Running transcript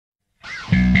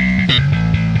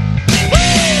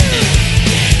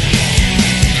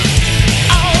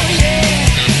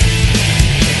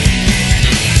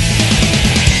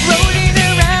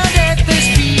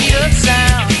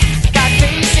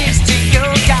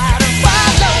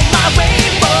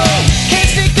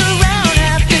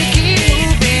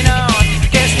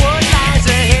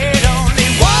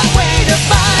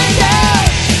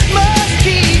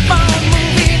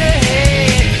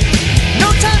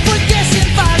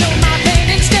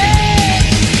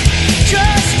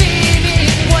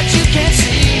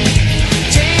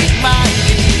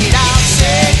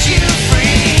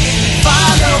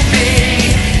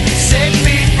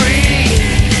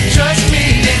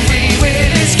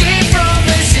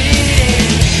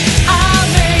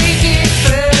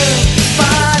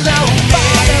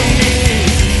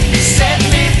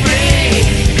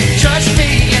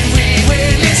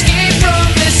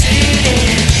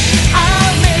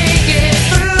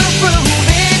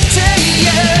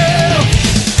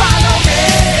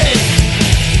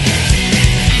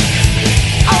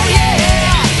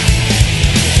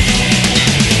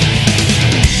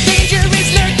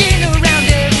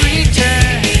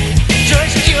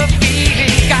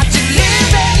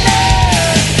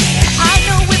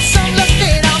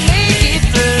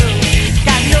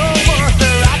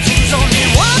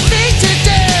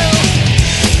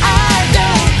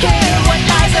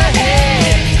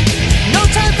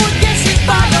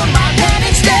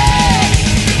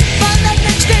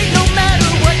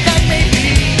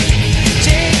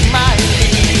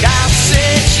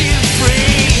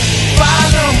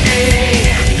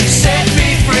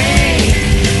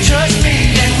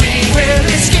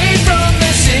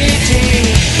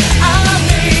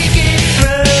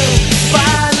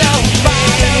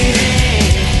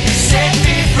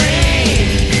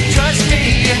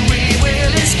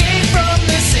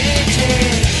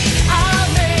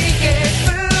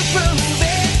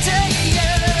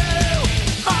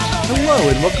Hello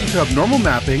and welcome to Abnormal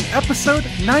Mapping, episode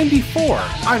 94.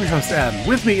 I'm your host, Adam.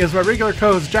 With me is my regular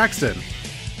co-host, Jackson.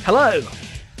 Hello.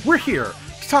 We're here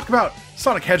to talk about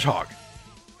Sonic Hedgehog.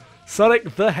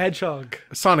 Sonic the Hedgehog.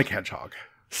 Sonic Hedgehog.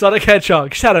 Sonic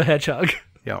Hedgehog. Shadow Hedgehog.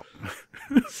 Yep.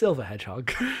 Silver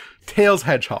Hedgehog. Tails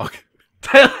Hedgehog.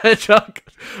 Tail Hedgehog.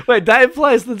 Wait, that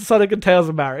implies that Sonic and Tails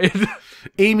are married.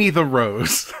 Amy the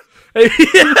Rose.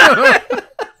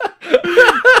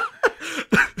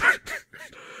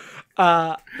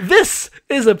 This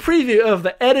is a preview of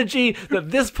the energy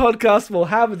that this podcast will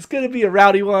have. It's going to be a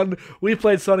rowdy one. We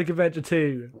played Sonic Adventure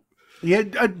 2. Yeah,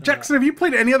 Jackson, have you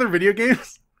played any other video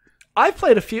games? I've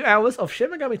played a few hours of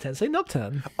Shin Megami Tensei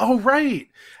Nocturne. Oh, right.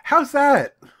 How's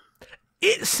that?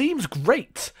 It seems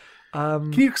great.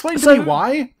 Can you explain to me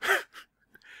why?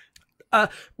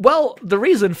 Well, the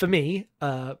reason for me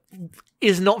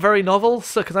is not very novel,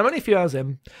 because I'm only a few hours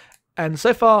in, and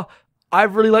so far, I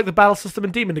really like the battle system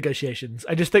and demon negotiations.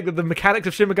 I just think that the mechanics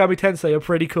of Shin Megami Tensei are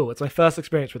pretty cool. It's my first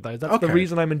experience with those. That's the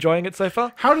reason I'm enjoying it so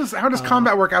far. How does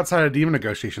combat work outside of demon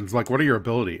negotiations? Like, what are your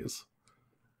abilities?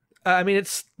 I mean,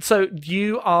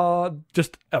 you are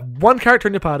just one character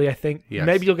in your party, I think. Yes.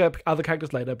 Maybe you'll get other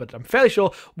characters later, but I'm fairly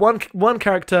sure one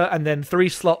character and then 3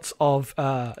 slots of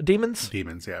demons.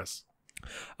 Demons, yes.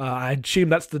 I assume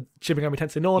that's the Shin Megami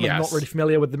Tensei Norn. Yes. I'm not really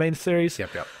familiar with the main series.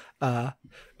 Yep.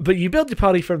 But you build your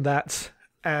party from that,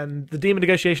 and the demon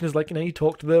negotiation is like, you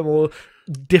talk to them, or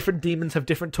different demons have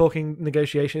different talking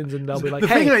negotiations, and they'll be like, the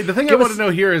thing I want to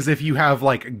know here is if you have,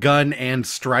 like, gun and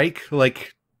strike,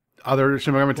 like other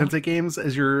Shin Megami Tensei games,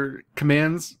 as your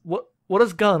commands. What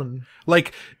is gun?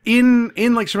 Like, in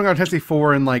like Shin Megami Tensei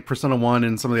 4 and, like, Persona 1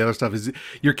 and some of the other stuff, is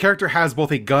your character has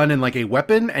both a gun and, like, a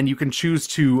weapon, and you can choose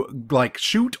to, like,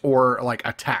 shoot or, like,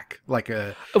 attack. Like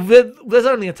a... There's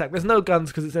only attack. There's no guns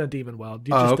because it's in a demon world.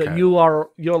 You're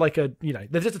like a,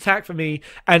 there's just attack for me,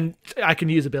 and I can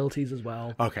use abilities as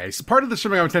well. Okay, so part of the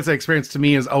Shin Megami Tensei experience to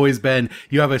me has always been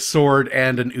you have a sword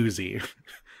and an Uzi.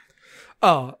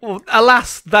 Oh, well,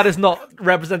 alas, that is not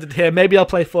represented here. Maybe I'll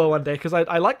play 4 one day, because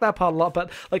I like that part a lot,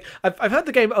 but like I've heard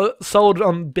the game sold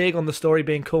on big on the story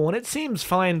being cool, and it seems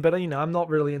fine, but I'm not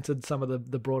really into some of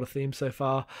the broader themes so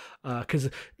far,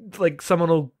 because like someone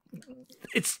will...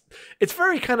 It's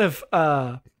very kind of...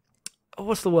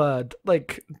 what's the word?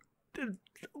 Like...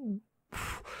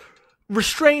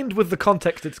 restrained with the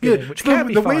context it's giving, which can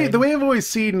be fine. The way I've always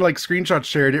seen, like, screenshots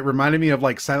shared, it reminded me of,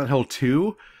 like, Silent Hill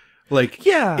 2. Like,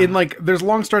 yeah. In, like, there's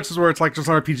long stretches where it's like just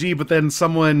an RPG, but then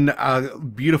someone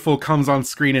beautiful comes on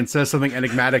screen and says something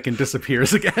enigmatic and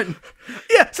disappears again.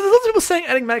 Yeah, so there's lots of people saying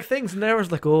enigmatic things, and there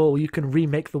was like, oh, you can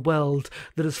remake the world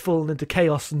that has fallen into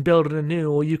chaos and build it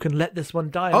anew, or you can let this one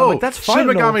die. And I'm like, that's fine.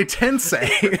 Shin Megami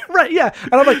Tensei. Right, yeah.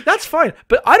 And I'm like, that's fine,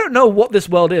 but I don't know what this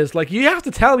world is. Like, you have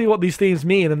to tell me what these themes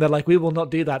mean, and they're like, we will not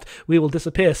do that. We will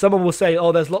disappear. Someone will say,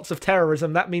 oh, there's lots of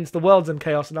terrorism. That means the world's in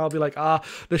chaos, and I'll be like,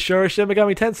 the sure is Shin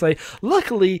Megami Tensei.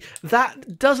 Luckily,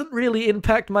 that doesn't really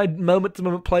impact my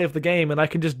moment-to-moment play of the game, and I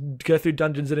can just go through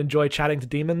dungeons and enjoy chatting to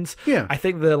demons. Yeah. I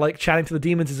think the like chatting to the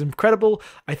demons is incredible.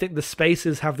 I think the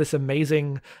spaces have this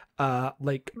amazing,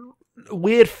 like,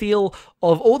 weird feel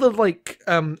of all the like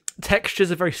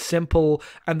textures are very simple,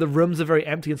 and the rooms are very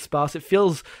empty and sparse. It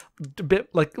feels a bit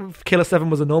like Killer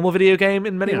 7 was a normal video game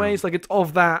in many ways. Like, it's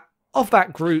of that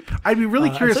group. I'd be really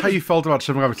curious how you felt about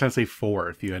Shin Megami Tensei 4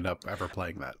 if you end up ever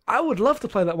playing that. I would love to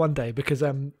play that one day, because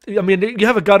I mean, you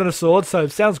have a gun and a sword, so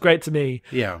it sounds great to me.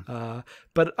 Yeah.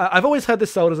 But I've always heard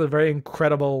this sold as a very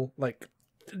incredible, like,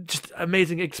 just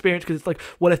amazing experience, because it's like,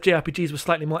 what if JRPGs were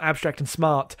slightly more abstract and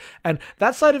smart? And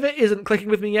that side of it isn't clicking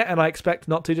with me yet, and I expect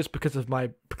not to, just because of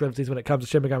my proclivities when it comes to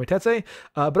Shin Megami Tensei.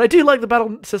 But I do like the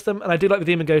battle system, and I do like the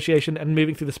demon negotiation and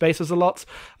moving through the spaces a lot.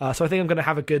 So I think I'm going to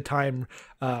have a good time,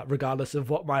 regardless of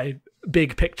what my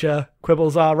big picture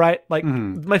quibbles are, right? Like,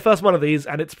 my first one of these,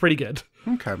 and it's pretty good.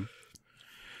 Okay. And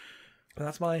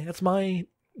that's my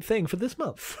thing for this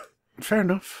month. Fair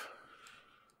enough.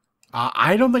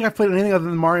 I don't think I've played anything other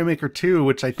than Mario Maker 2,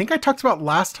 which I think I talked about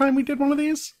last time we did one of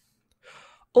these.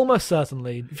 Almost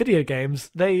certainly. Video games,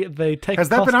 they take... Has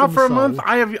that been out for a month?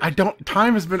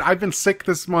 I've been sick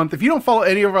this month. If you don't follow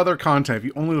any of our other content, if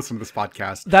you only listen to this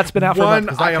podcast... That's been out for a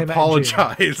month. One, I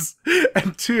apologize.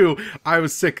 And 2, I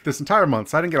was sick this entire month,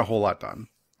 so I didn't get a whole lot done,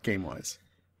 game-wise.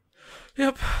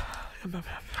 Yep.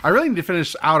 I really need to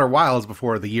finish Outer Wilds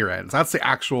before the year ends. That's the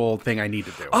actual thing I need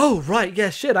to do. Oh, right. Yeah,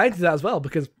 shit. I did that as well,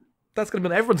 because that's going to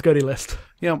be on everyone's goodie list.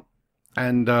 Yep.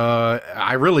 And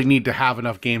I really need to have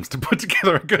enough games to put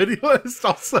together a goodie list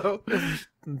also.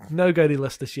 No goodie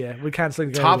list this year. We're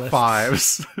cancelling the goodie Top list.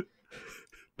 fives.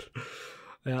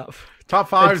 Yeah. Top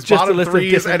fives, It's just a bottom list of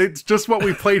threes, different- and it's just what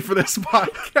we played for this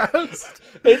podcast.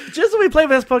 It's just what we play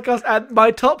for this podcast, and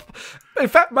my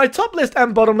top list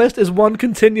and bottom list is one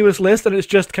continuous list, and it's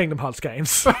just Kingdom Hearts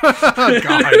games.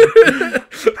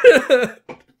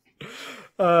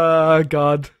 God.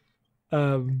 God.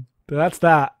 That's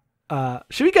that.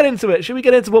 Should we get into it? Should we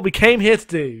get into what we came here to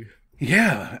do?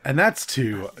 Yeah, and that's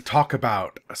to talk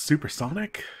about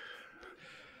Supersonic.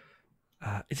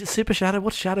 Is it Super Shadow?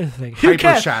 What's Shadow thing?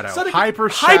 Hyper Shadow. Hyper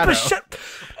Shadow.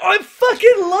 I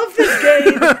fucking love this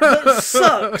game. That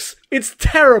sucks. It's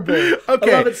terrible.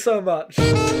 Okay. I love it so much.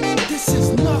 This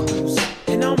is Knuckles,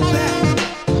 and I'm back.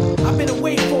 I've been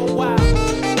away for a while,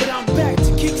 but I'm back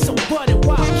to kick some butt at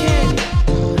Wild Canyon.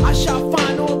 I shall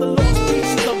find all the lost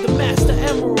pieces of the Master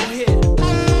Emerald here.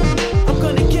 I'm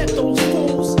gonna get those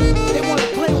fools. They wanna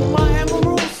play with my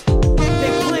emeralds?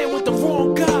 They playing with the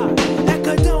wrong guy.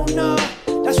 Echidona,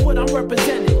 that's what I'm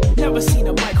representing. Never seen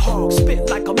a Mike Hogg spit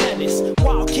like a menace.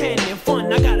 Wild Canyon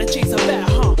fun, I gotta chase a bat,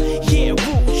 huh? Yeah,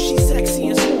 Rouge, she's sexy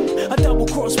and smooth. A double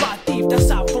cross by thief, that's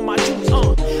out for my juice,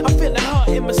 I'm feeling her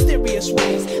in mysterious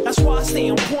ways. That's why I stay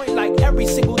on point like every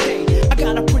single day. I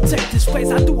gotta protect this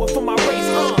place, I do it for my race,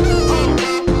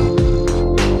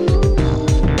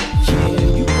 Yeah,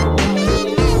 you know what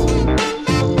it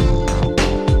is.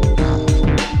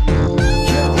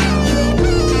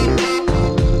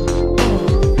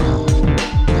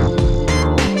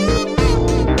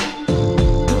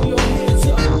 Throw your hands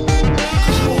up.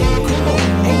 Come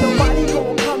on. Ain't nobody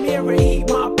gonna come here and eat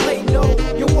my plate, no.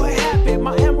 Yo, what happened?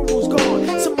 My emerald's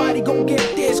gone. Somebody gon'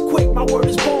 get this quick, my word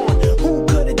is born. Who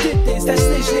coulda did this? That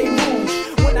snitch named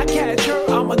Rouge. When I catch her,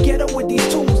 I'ma get her with these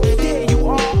tools. There you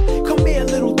are. Come here,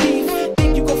 little thief.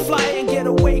 Think you can fly and get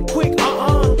away quick?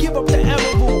 Give up the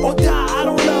emerald or die. I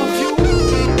don't love you.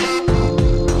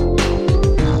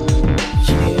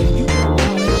 Yeah, you know what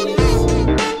it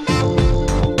is.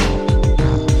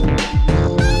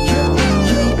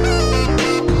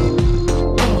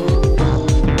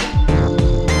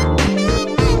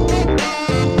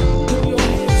 Throw your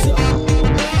hands up.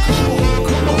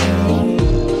 Come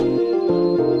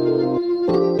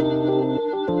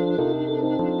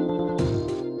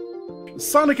on.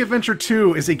 Sonic Adventure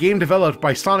 2 is a game developed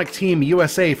by Sonic Team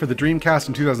USA for the Dreamcast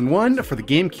in 2001, for the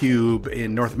GameCube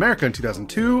in North America in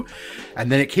 2002,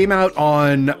 and then it came out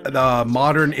on the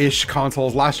modern-ish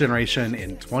consoles last generation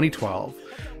in 2012.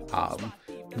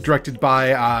 Directed by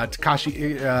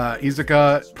Takashi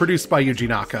Iizuka, produced by Yuji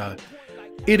Naka.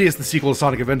 It is the sequel to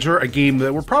Sonic Adventure, a game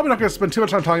that we're probably not going to spend too much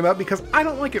time talking about because I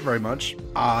don't like it very much.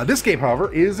 This game,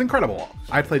 however, is incredible.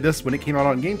 I played this when it came out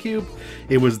on GameCube.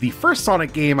 It was the first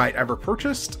Sonic game I'd ever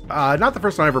purchased. Not the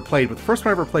first one I ever played, but the first one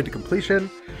I ever played to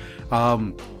completion.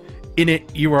 In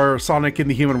it, you are Sonic in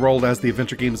the human world, as the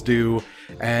adventure games do,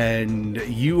 and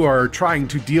you are trying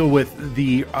to deal with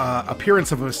the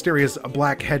appearance of a mysterious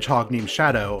black hedgehog named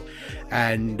Shadow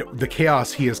and the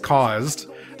chaos he has caused.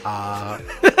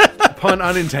 Pun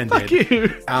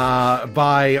unintended.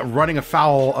 By running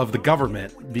afoul of the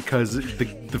government because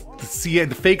the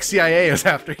fake CIA is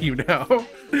after you now,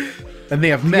 and they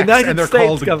have mechs and they're States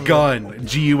called government. Gun,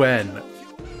 G-U-N.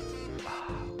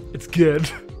 It's good.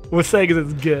 We're saying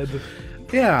it's good.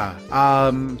 Yeah.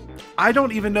 I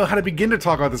don't even know how to begin to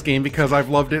talk about this game because I've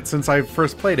loved it since I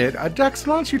first played it. Jackson,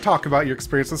 why don't you talk about your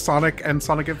experience with Sonic and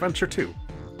Sonic Adventure 2?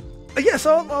 Yeah,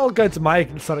 so I'll go into my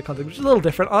Sonic content, which is a little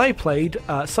different. I played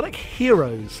Sonic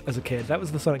Heroes as a kid. That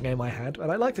was the Sonic game I had,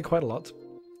 and I liked it quite a lot.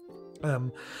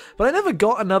 But I never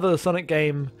got another Sonic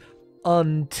game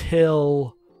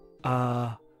until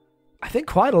I think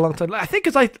quite a long time. I think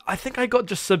I got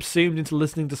just subsumed into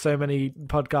listening to so many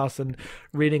podcasts and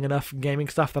reading enough gaming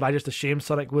stuff that I just assumed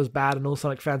Sonic was bad and all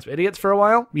Sonic fans were idiots for a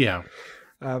while. Yeah.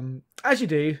 As you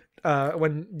do.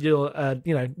 When you're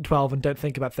 12 and don't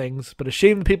think about things, but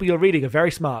assume the people you're reading are very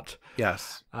smart.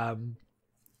 Yes. And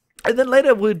then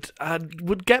later would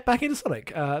get back into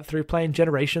Sonic through playing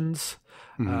Generations,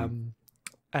 and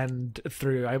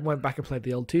through I went back and played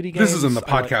the old 2D games. This is in the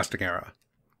podcasting era.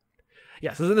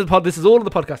 Yes, this is all in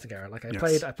the podcasting era. Like I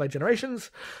Yes. played Generations,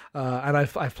 and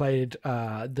I've played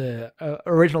the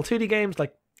original 2D games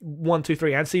like 1, 2,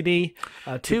 3, and CD.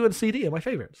 2 and CD are my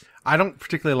favorites. I don't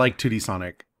particularly like 2D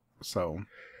Sonic, so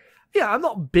Yeah, I'm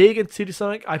not big into 2D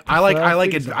Sonic. I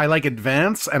like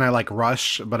Advance and I like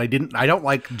Rush, but I don't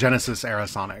like Genesis era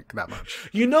Sonic that much.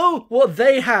 You know what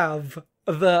they have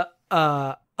the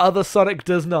other Sonic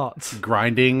does not?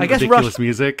 Grinding, I guess ridiculous Rush-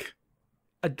 music.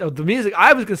 The music,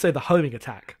 I was going to say the homing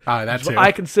attack. That's What it.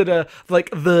 I consider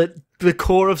like the the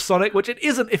core of Sonic, which it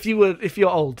isn't if you're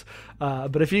old.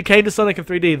 But if you came to Sonic in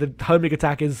 3D, the homing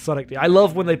attack is Sonic D. I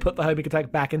love when they put the homing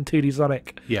attack back in 2D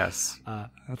Sonic. Yes.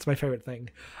 That's my favorite thing.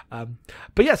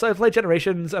 But yes, I've played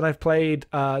Generations and I've played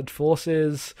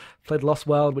Forces, played Lost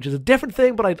World, which is a different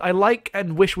thing, but I like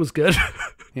and wish was good.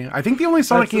 Yeah, I think the only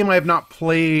Sonic game I have not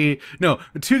played... No,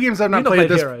 the 2 games I've not played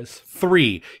this... Heroes.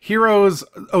 3. Heroes,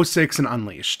 06, and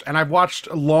Unleashed. And I've watched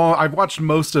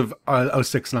most of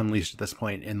 06 and Unleashed at this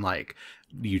point in, like,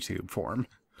 YouTube form.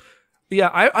 Yeah,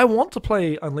 I want to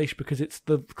play Unleashed because it's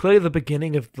clearly the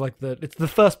beginning of, like, it's the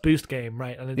first Boost game,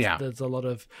 right? And there's a lot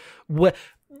of...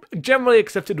 generally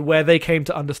accepted where they came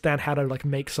to understand how to, like,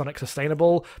 make Sonic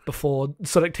sustainable before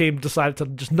Sonic Team decided to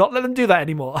just not let them do that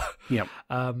anymore. Yep.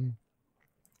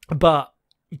 But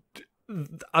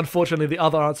unfortunately, the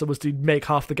other answer was to make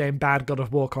half the game bad God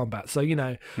of War combat. So,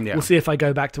 we'll see if I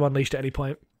go back to Unleashed at any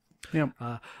point. Yep.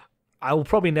 I will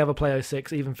probably never play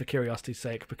 06, even for curiosity's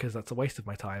sake, because that's a waste of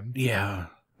my time. Yeah.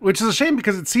 Which is a shame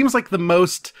because it seems like the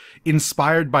most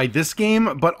inspired by this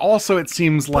game, but also it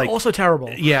seems like... But also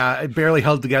terrible. Yeah, a barely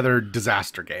held together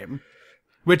disaster game.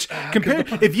 Which,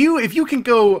 if you can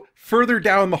go further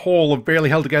down the hole of barely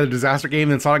held together disaster game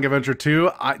than Sonic Adventure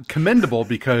 2, commendable,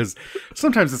 because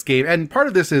sometimes this game, and part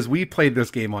of this is we played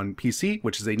this game on PC,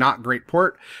 which is a not great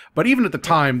port, but even at the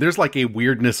time, there's like a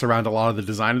weirdness around a lot of the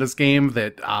design of this game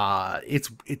that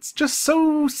it's just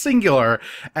so singular,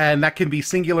 and that can be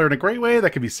singular in a great way,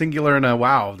 that can be singular in a,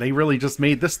 wow, they really just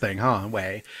made this thing,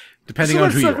 way. Depending on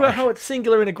who you are. Let's talk about how it's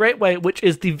singular in a great way, which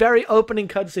is the very opening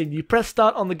cutscene. You press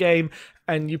start on the game,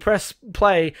 and you press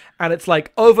play, and it's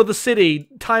like, over the city,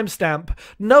 timestamp,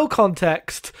 no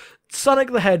context,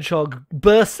 Sonic the Hedgehog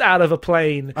bursts out of a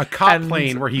plane. A cop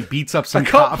plane where he beats up some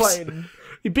cops. Plane.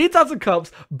 He beats up some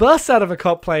cops, bursts out of a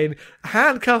cop plane,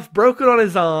 handcuff broken on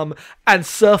his arm, and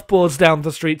surfboards down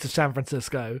the streets of San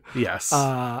Francisco. Yes.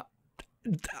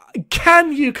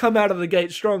 Can you come out of the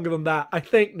gate stronger than that? I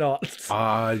think not. It's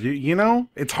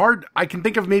hard. I can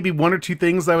think of maybe 1 or 2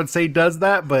 things I would say does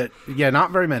that, but yeah,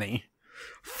 not very many.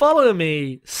 Follow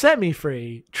me, set me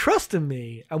free, trust in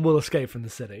me, and we'll escape from the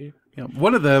city. Yeah,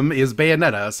 one of them is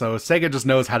Bayonetta, so Sega just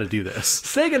knows how to do this.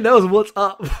 Sega knows what's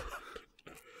up.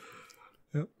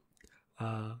 Yep.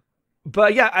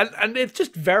 But yeah, and it's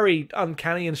just very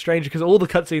uncanny and strange because all the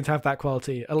cutscenes have that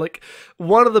quality. Like,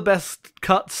 one of the best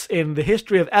cuts in the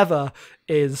history of ever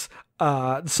is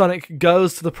Sonic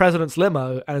goes to the president's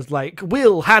limo and is like,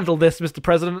 "We'll handle this, Mr.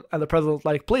 President." And the president's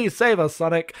like, "Please save us,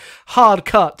 Sonic." Hard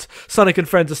cut. Sonic and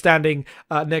friends are standing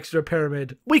next to a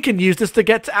pyramid. "We can use this to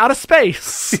get to outer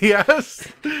space." Yes.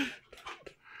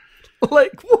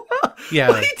 Like, what? Yeah.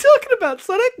 What are you talking about,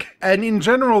 Sonic? And in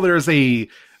general, there's a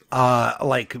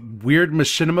like weird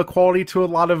machinima quality to a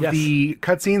lot of the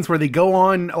cutscenes where they go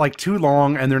on like too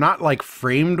long and they're not like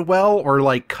framed well or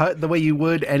like cut the way you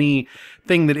would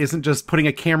anything that isn't just putting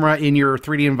a camera in your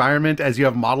 3D environment as you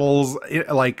have models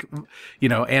like,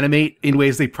 animate in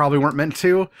ways they probably weren't meant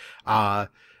to.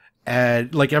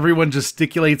 And like everyone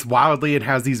gesticulates wildly and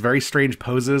has these very strange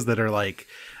poses that are like,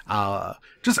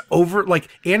 just over like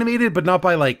animated, but not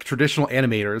by like traditional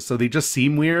animators. So they just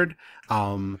seem weird.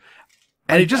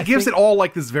 And it just gives it all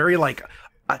like this very like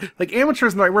amateur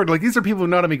isn't the right word. Like, these are people who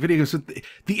know how to make video games. So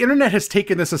the internet has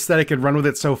taken this aesthetic and run with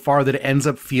it so far that it ends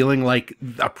up feeling like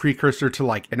a precursor to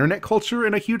like internet culture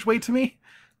in a huge way to me.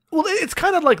 Well, it's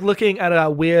kind of like looking at a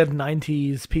weird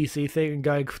 90s PC thing and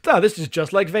going, "Oh, this is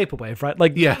just like Vaporwave," right?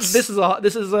 Like, yes, this is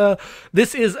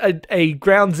a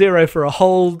ground zero for a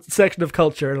whole section of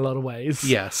culture in a lot of ways.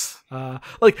 Yes.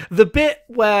 Like the bit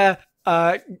where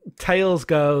Tails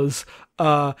goes,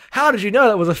 "How did you know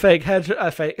that was a fake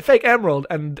emerald?"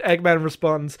 And Eggman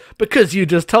responds, "Because you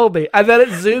just told me." And then it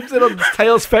zooms in on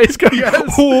Tails' face going,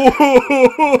 yes.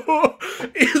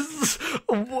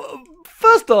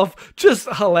 First off, just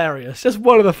hilarious. Just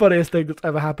one of the funniest things that's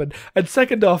ever happened. And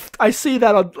second off, I see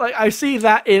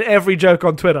that in every joke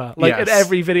on Twitter. Like, in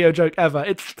every video joke ever.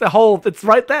 It's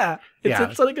right there. It's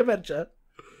in Sonic Adventure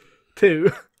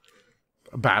 2.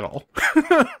 Battle.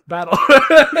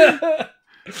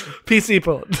 PC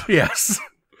port. Yes.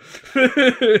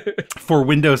 For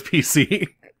Windows PC.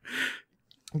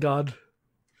 God.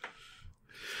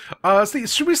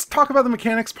 Should we talk about the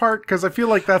mechanics part? Because I feel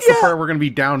like that's the part we're going to be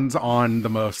down on the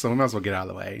most, so we might as well get out of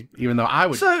the way. Even though I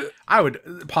would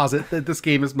posit that this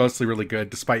game is mostly really good,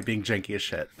 despite being janky as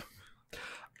shit.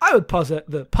 I would posit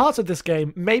that parts of this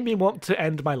game made me want to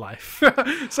end my life.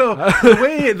 So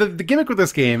the gimmick with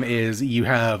this game is you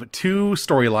have 2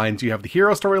 storylines. You have the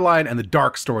hero storyline and the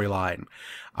dark storyline.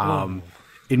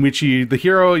 in which the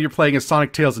hero you're playing is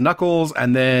Sonic, Tails, and Knuckles,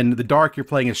 and then the Dark you're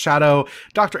playing as Shadow,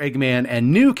 Dr. Eggman,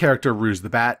 and new character Rouge the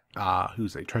Bat,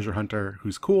 who's a treasure hunter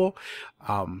who's cool.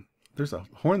 There's a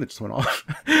horn that just went off.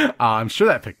 I'm sure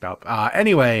that picked up.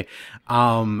 Anyway,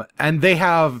 and they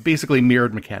have basically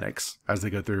mirrored mechanics as they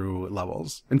go through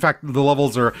levels. In fact, the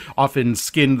levels are often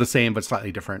skinned the same, but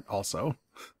slightly different also.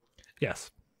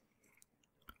 Yes.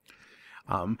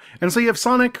 And so you have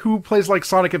Sonic, who plays like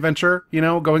Sonic Adventure,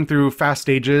 going through fast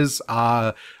stages,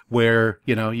 where,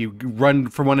 you run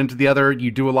from one end to the other, you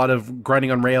do a lot of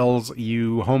grinding on rails,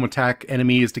 you home attack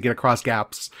enemies to get across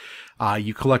gaps.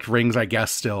 You collect rings, I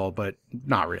guess, still, but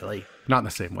not really. Not in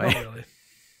the same way. Not really.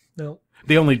 No.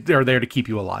 They only are there to keep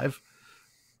you alive.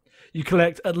 You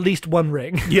collect at least one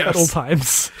ring at all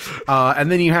times.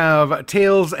 And then you have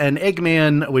Tails and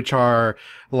Eggman, which are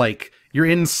like, you're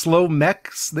in slow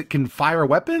mechs that can fire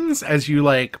weapons as you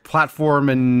like platform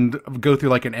and go through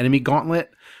like an enemy gauntlet.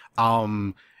 I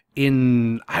don't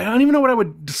even know what I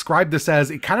would describe this as.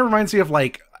 It kind of reminds me of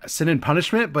like Sin and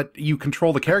Punishment, but you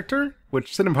control the character,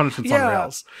 which Sin and Punishment's on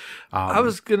rails. I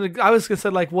was gonna say,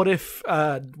 like, what if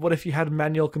you had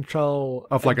manual control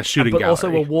of like a shooting but gallery, also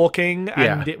were walking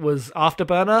and it was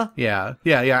Afterburner? Yeah.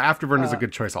 Afterburner's a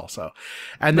good choice also,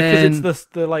 and because it's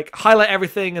the like highlight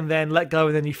everything and then let go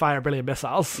and then you fire a billion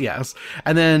missiles. Yes,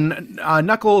 and then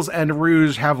Knuckles and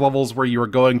Rouge have levels where you are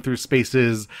going through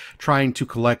spaces trying to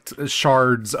collect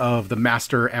shards of the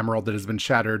Master Emerald that has been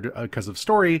shattered because of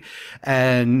story,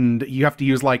 and you have to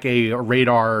use like a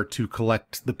radar to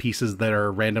collect the pieces that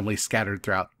are randomly scattered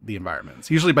throughout the environments,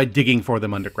 usually by digging for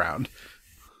them underground.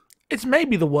 It's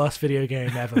maybe the worst video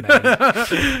game ever made.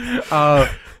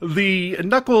 The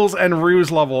Knuckles and Rouge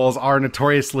levels are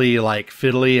notoriously like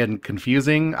fiddly and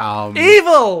confusing.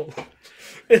 Evil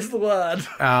is the word.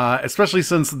 Especially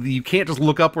since you can't just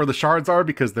look up where the shards are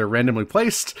because they're randomly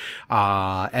placed.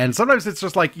 And sometimes it's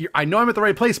just like, I know I'm at the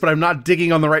right place, but I'm not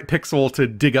digging on the right pixel to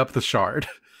dig up the shard.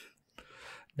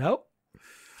 Nope.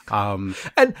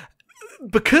 And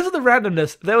because of the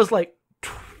randomness, there was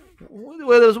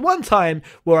one time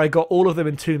where I got all of them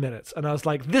in 2 minutes, and I was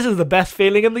like, this is the best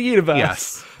feeling in the universe.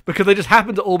 Yes. Because they just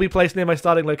happened to all be placed near my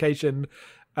starting location,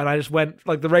 and I just went,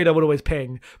 like, the radar would always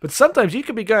ping. But sometimes you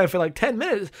could be going for like 10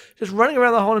 minutes, just running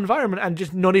around the whole environment and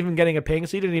just not even getting a ping,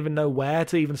 so you didn't even know where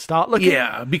to even start looking.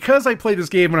 Yeah, because I played this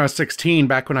game when I was 16,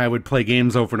 back when I would play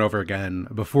games over and over again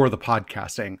before the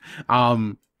podcasting.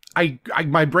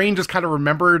 My brain just kind of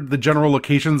remembered the general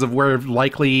locations of where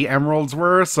likely emeralds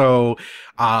were, so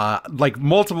like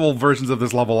multiple versions of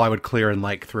this level I would clear in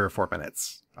like 3 or 4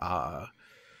 minutes.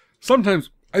 Sometimes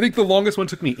I think the longest one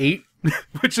took me 8,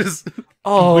 which is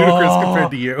ludicrous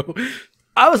compared to you.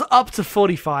 I was up to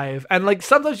 45, and like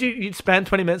sometimes you'd spend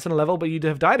 20 minutes in a level, but you'd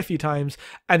have died a few times,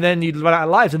 and then you'd run out of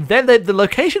lives, and then the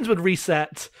locations would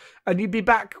reset, and you'd be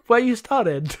back where you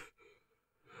started.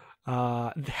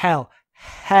 Hell.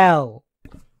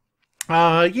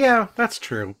 Yeah, that's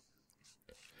true.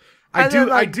 I do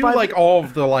like all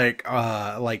of the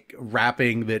like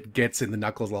rapping that gets in the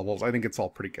Knuckles levels. I think it's all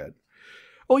pretty good.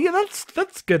 Oh yeah,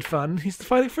 that's good fun. He's the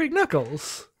fighting freak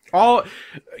Knuckles. All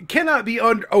cannot be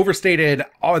overstated.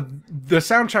 The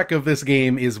soundtrack of this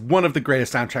game is one of the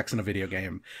greatest soundtracks in a video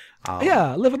game.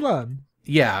 Yeah, live and learn.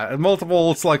 Yeah,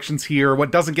 multiple selections here.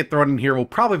 What doesn't get thrown in here will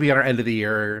probably be on our end of the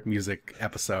year music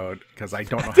episode, because I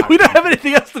don't know how we don't have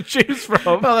anything else to choose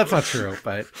from. Well, that's not true,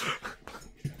 but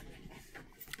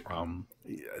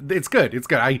it's good. It's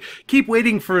good. I keep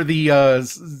waiting for the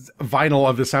vinyl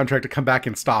of the soundtrack to come back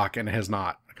in stock, and it has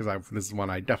not, because this is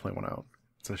one I definitely want to own.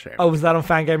 It's a shame. Oh, was that on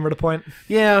Fangamer at a point?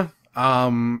 Yeah.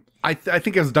 I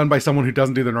think it was done by someone who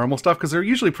doesn't do the normal stuff, because they're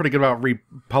usually pretty good about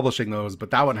republishing those, but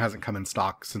that one hasn't come in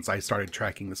stock since I started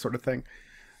tracking this sort of thing.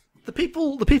 The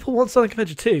people want Sonic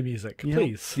Adventure 2 music,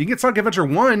 please. You can get Sonic Adventure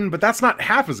 1, but that's not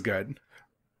half as good.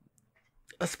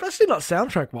 Especially not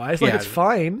soundtrack-wise. Like, it's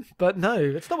fine, but no,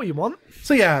 it's not what you want.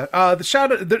 So yeah,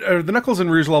 the Knuckles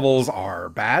and Rouge levels are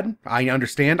bad. I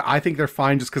understand. I think they're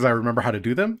fine just because I remember how to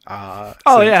do them.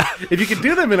 Yeah. If you can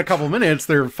do them in a couple minutes,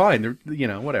 they're fine.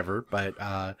 They're, whatever. But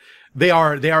they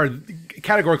are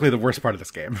categorically the worst part of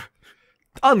this game.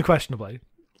 Unquestionably.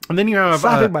 And then you have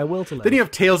slapping my will to live. Then you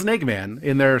have Tails and Eggman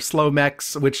in their slow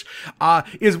mechs, which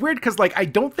is weird because like I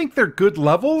don't think they're good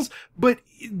levels, but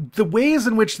the ways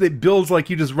in which it builds, like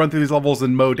you just run through these levels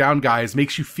and mow down guys,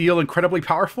 makes you feel incredibly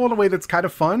powerful in a way that's kind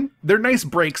of fun. They're nice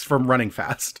breaks from running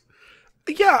fast.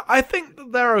 Yeah, I think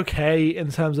they're okay in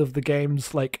terms of the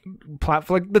game's like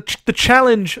platform. Like the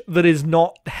challenge that is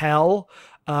not hell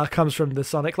comes from the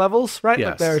Sonic levels, right? Yes.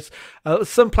 Like there's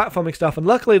some platforming stuff, and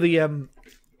luckily the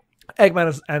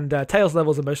Eggman and Tails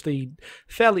levels are mostly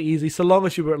fairly easy, so long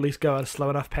as you at least go at a slow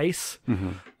enough pace.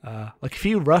 Like if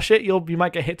you rush it, you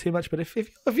might get hit too much, but if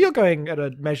you're going at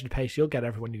a measured pace, you'll get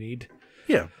everyone you need.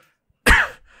 Yeah.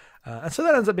 And so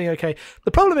that ends up being okay.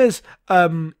 The problem is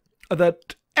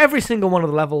that every single one of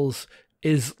the levels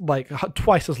is like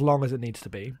twice as long as it needs to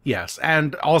be. Yes,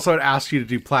 and also it asks you to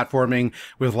do platforming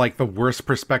with like the worst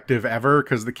perspective ever,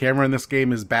 because the camera in this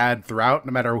game is bad throughout,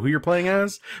 no matter who you're playing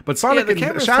as. But Sonic and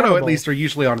Shadow terrible. at least are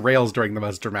usually on rails during the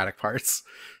most dramatic parts.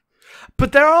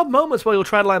 But there are moments where you'll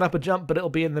try to line up a jump, but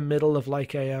it'll be in the middle of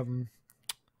like a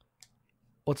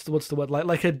what's the word,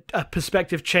 like a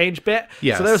perspective change bit.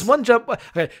 Yes. So there's one jump.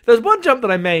 Okay, there's one jump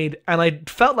that I made, and I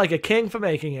felt like a king for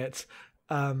making it.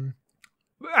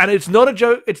 And it's not a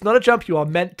joke. It's not a jump you are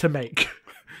meant to make.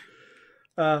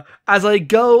 As I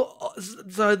go,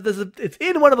 so it's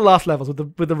in one of the last levels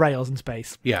with the rails in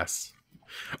space. Yes.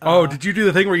 Oh, did you do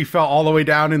the thing where you fell all the way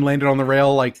down and landed on the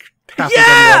rail like halfway Yeah!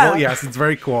 down the level? Yes, it's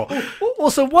very cool.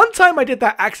 Well, so one time I did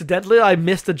that accidentally. I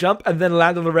missed a jump and then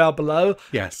landed on the rail below.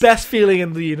 Yes. Best feeling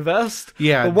in the universe.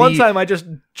 Yeah. But one time I just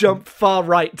jumped far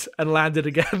right and landed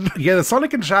again. Yeah, the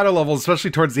Sonic and Shadow levels,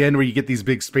 especially towards the end where you get these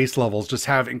big space levels, just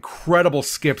have incredible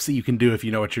skips that you can do if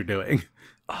you know what you're doing.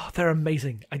 Oh, they're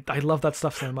amazing. I love that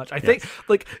stuff so much. I think,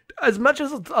 like, as much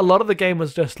as a lot of the game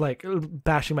was just, like,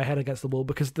 bashing my head against the wall,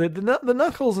 because the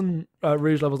Knuckles and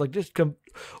Rouge levels, like, just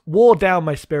wore down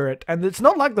my spirit. And it's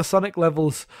not like the Sonic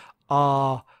levels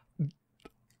are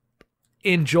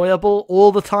enjoyable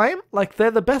all the time. Like, they're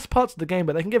the best parts of the game,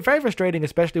 but they can get very frustrating,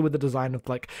 especially with the design of,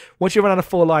 like, once you run out of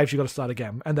 4 lives, you got to start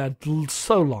again. And they're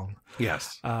so long.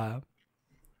 Yes.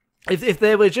 If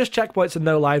there were just checkpoints and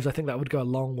no lives, I think that would go a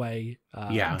long way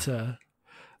to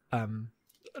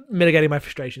mitigating my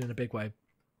frustration in a big way.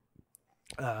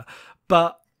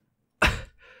 But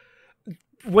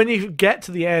when you get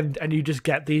to the end and you just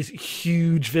get these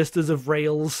huge vistas of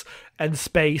rails and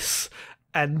space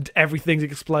and everything's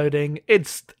exploding,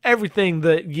 it's everything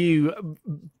that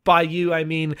by you, I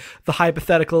mean the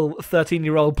hypothetical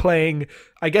 13-year-old playing,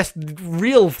 I guess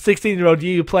real 16-year-old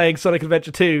you playing Sonic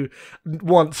Adventure 2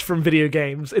 wants from video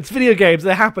games. It's video games,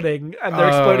 they're happening, and they're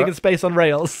exploding in space on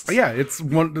rails. Yeah, it's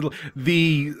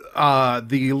the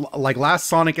like last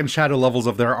Sonic and Shadow levels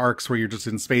of their arcs where you're just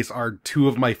in space are 2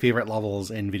 of my favorite levels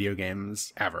in video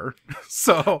games ever.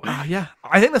 So yeah,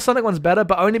 I think the Sonic one's better,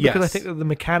 but only because Yes. I think that the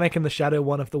mechanic in the Shadow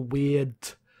one of the weird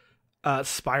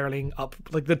spiraling up,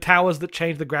 like the towers that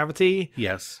change the gravity,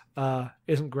 yes.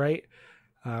 isn't great.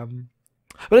 But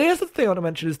here's the thing I want to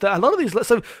mention is that a lot of these,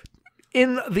 so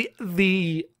in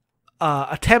the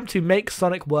attempt to make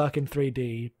Sonic work in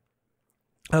 3D,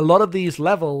 a lot of these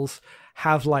levels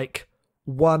have like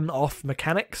one-off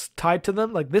mechanics tied to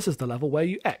them. Like this is the level where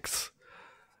you X.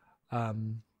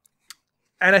 And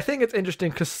I think it's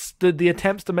interesting because the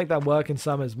attempts to make that work in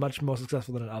some is much more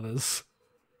successful than in others.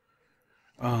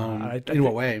 In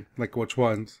what way? Like which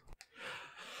ones?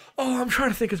 Oh, I'm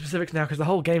trying to think of specifics now because the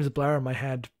whole game's a blur in my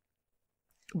head.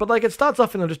 But like it starts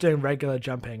off and I'm just doing regular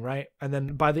jumping, right? And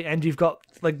then by the end you've got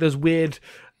like those weird,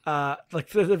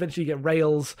 like eventually you get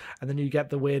rails, and then you get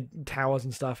the weird towers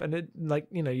and stuff, and it like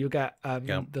you get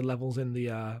the levels in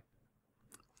the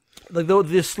like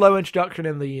the slow introduction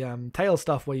in the tail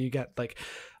stuff where you get like.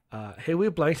 Here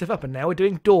we're blowing stuff up, and now we're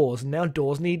doing doors, and now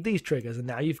doors need these triggers, and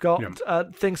now you've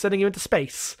got things sending you into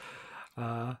space.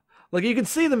 Like you can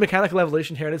see the mechanical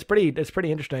evolution here, and it's pretty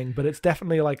interesting, but it's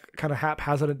definitely like kind of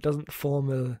haphazard. It doesn't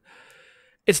form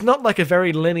it's not like a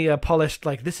very linear, polished,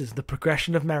 like this is the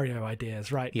progression of Mario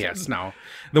ideas, right? Yes, no.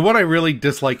 The one I really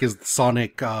dislike is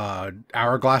Sonic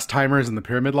hourglass timers in the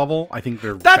pyramid level. I think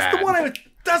they're bad. The one I was.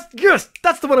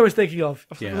 That's the one I was thinking of.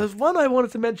 Yeah. There's one I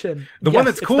wanted to mention. The one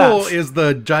that's cool is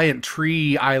the giant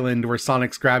tree island where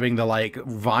Sonic's grabbing the like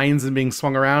vines and being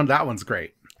swung around. That one's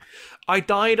great. I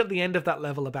died at the end of that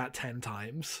level about 10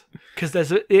 times because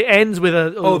it ends with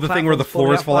the thing where the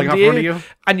floor is falling off onto you,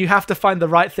 and you have to find the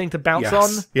right thing to bounce on.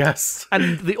 Yes,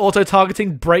 and the auto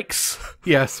targeting breaks.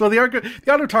 Yes, well, the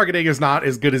auto targeting is not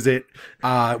as good as it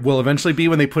will eventually be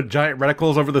when they put giant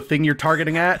reticles over the thing you're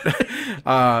targeting at.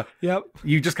 Yep.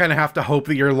 You just kind of have to hope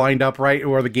that you're lined up right,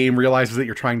 or the game realizes that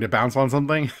you're trying to bounce on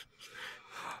something.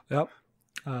 Yep.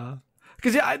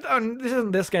 Because this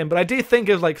isn't this game, but I do think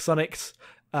of like Sonic's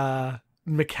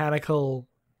mechanical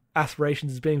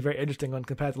aspirations as being very interesting when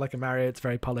compared to like a Mario. It's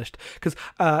very polished because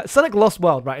Sonic Lost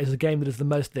World, right, is a game that is the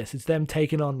most this. It's them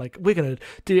taking on like we're gonna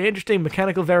do interesting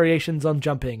mechanical variations on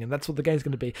jumping, and that's what the game's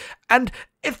gonna be. And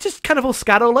it's just kind of all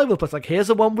scattered all over the place. Like here's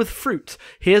a one with fruit.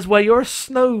 Here's where you're a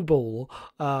snowball.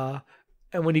 And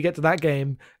when you get to that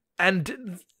game,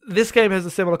 and this game has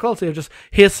a similar quality of just,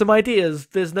 here's some ideas,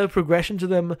 there's no progression to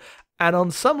them, and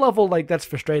on some level, like, that's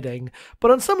frustrating,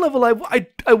 but on some level,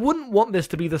 I wouldn't want this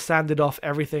to be the sanded off,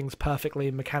 everything's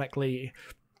perfectly mechanically,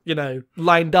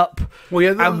 lined up,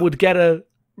 and would get a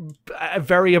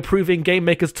very approving Game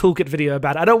Maker's Toolkit video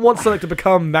about it. I don't want Sonic to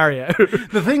become Mario.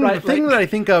 The thing that I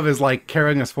think of is like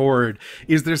carrying us forward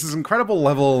is there's this incredible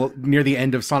level near the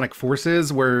end of Sonic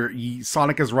Forces where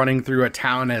Sonic is running through a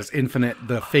town as Infinite,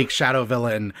 the fake shadow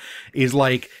villain, is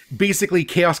like basically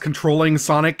chaos controlling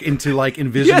Sonic into like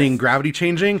envisioning gravity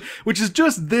changing, which is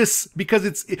just this because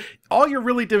it's all you're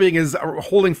really doing is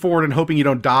holding forward and hoping you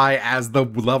don't die as the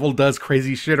level does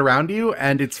crazy shit around you,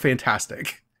 and it's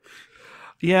fantastic.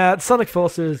 Yeah, Sonic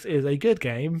Forces is a good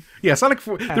game. Yeah,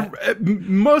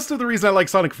 most of the reason I like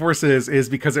Sonic Forces is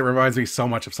because it reminds me so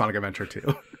much of Sonic Adventure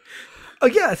 2. Oh,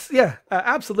 yes, yeah,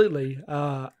 absolutely.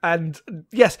 And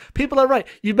yes, people are right.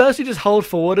 You mostly just hold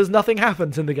forward as nothing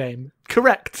happens in the game.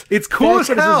 Correct. It's cool as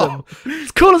hell.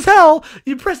 It's cool as hell.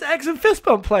 You press X and fist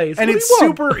bump plays. And it's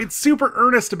super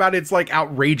earnest about its like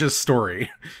outrageous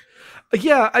story.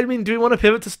 Yeah, I mean, do we want to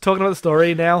pivot to talking about the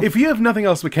story now? If you have nothing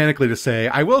else mechanically to say,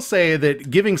 I will say that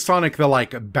giving Sonic the,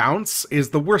 like, bounce is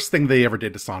the worst thing they ever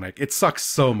did to Sonic. It sucks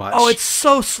so much. Oh, it's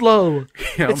so slow.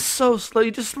 It's so slow.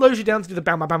 It just slows you down to do the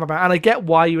bam, bam, bam, bam. And I get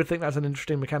why you would think that's an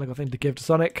interesting mechanical thing to give to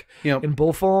Sonic in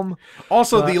ball form.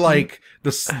 Also,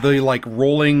 the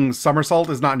rolling somersault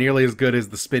is not nearly as good as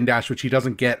the spin dash, which he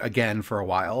doesn't get again for a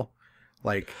while.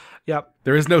 Like,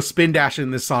 there is no spin dash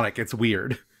in this Sonic. It's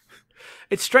weird.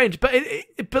 It's strange, but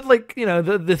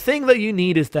the thing that you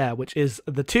need is there, which is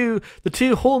the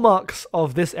two hallmarks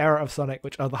of this era of Sonic,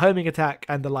 which are the homing attack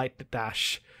and the light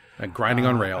dash, and grinding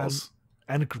on rails,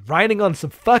 and grinding on some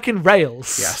fucking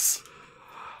rails. Yes,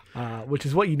 which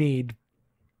is what you need.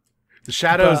 The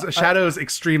Shadows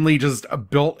extremely just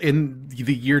built in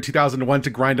the year 2001 to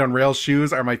grind on rails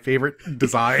shoes are my favorite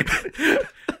design.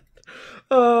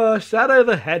 Shadow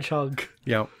the Hedgehog.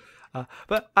 Yeah.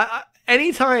 But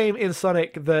anytime in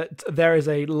Sonic that there is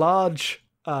a large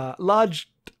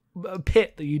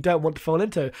pit that you don't want to fall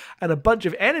into, and a bunch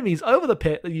of enemies over the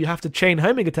pit that you have to chain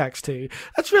homing attacks to,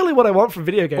 that's really what I want from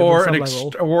video games.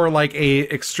 Or like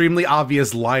a extremely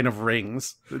obvious line of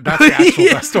rings. That's the actual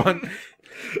best one.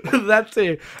 That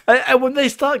too. And when they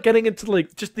start getting into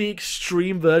like just the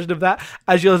extreme version of that,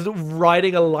 as you're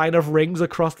riding a line of rings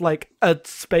across like a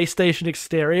space station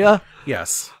exterior.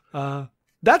 Yes.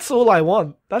 That's all I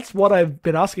want. That's what I've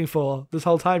been asking for this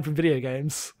whole time from video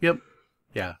games. Yep.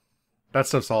 Yeah. That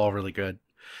stuff's all really good.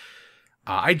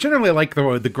 I generally like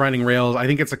the grinding rails. I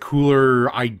think it's a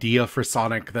cooler idea for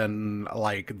Sonic than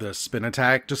like the spin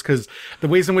attack, just because the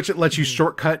ways in which it lets you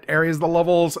shortcut areas of the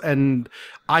levels. And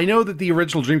I know that the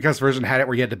original Dreamcast version had it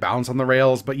where you had to bounce on the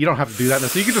rails, but you don't have to do that.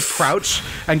 So you can just crouch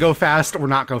and go fast or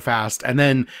not go fast. And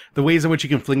then the ways in which you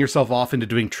can fling yourself off into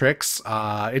doing tricks,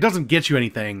 it doesn't get you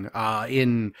anything.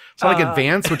 In Sonic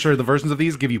Advance, which are the versions of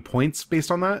these, give you points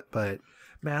based on that, but...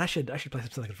 Man, I should play some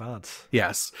Sonic Advance.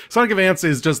 Yes. Sonic Advance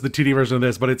is just the 2D version of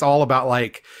this, but it's all about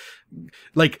like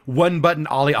one button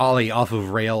ollie off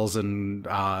of rails and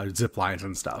zip lines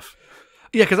and stuff.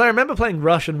 Yeah, because I remember playing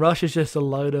Rush, and Rush is just a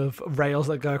load of rails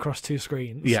that go across two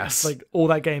screens. Yes. It's like all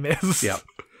that game is. Yep.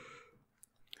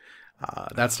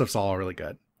 That stuff's all really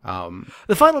good.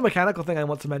 The final mechanical thing I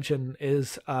want to mention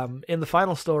is in the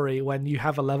final story when you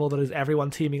have a level that is everyone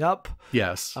teaming up.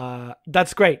 Yes,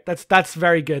 that's great. That's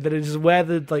very good. That is where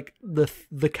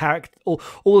the character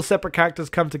all the separate characters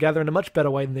come together in a much better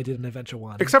way than they did in Adventure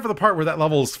 1. Except for the part where that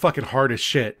level is fucking hard as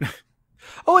shit.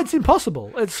 Oh, it's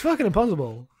impossible. It's fucking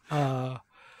impossible.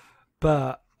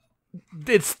 But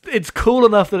it's cool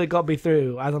enough that it got me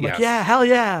through. And I'm like, yeah, hell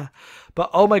yeah. But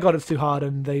oh my god, it's too hard,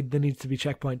 and there needs to be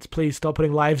checkpoints. Please stop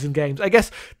putting lives in games. I guess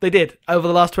they did. Over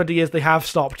the last 20 years, they have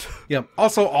stopped. Yeah.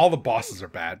 Also, all the bosses are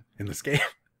bad in this game.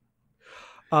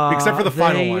 Except for the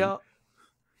final one.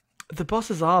 The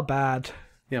bosses are bad.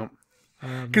 Yeah.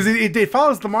 Because it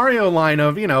follows the Mario line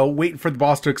of, wait for the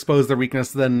boss to expose their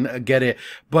weakness, then get it.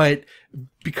 But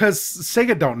because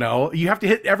Sega don't know, you have to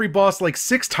hit every boss like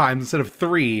 6 times instead of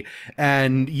 3.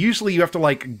 And usually you have to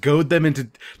like goad them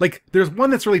into, like, there's one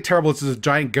that's really terrible. It's a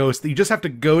giant ghost that you just have to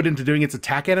goad into doing its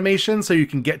attack animation so you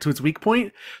can get to its weak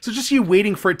point. So just you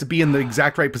waiting for it to be in the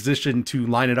exact right position to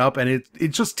line it up. And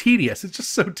it's just tedious. It's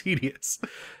just so tedious.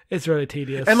 It's really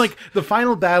tedious. And like the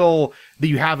final battle that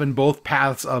you have in both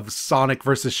paths of Sonic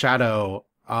versus Shadow,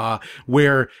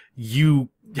 where you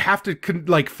have to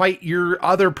like fight your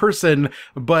other person,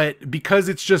 but because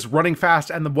it's just running fast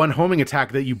and the one homing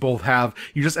attack that you both have,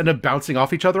 you just end up bouncing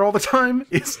off each other all the time.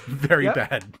 It's very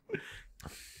bad.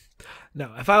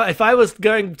 No, if I was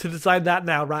going to design that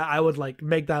now, right, I would like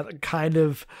make that kind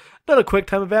of not a quick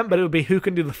time event, but it would be who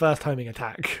can do the first homing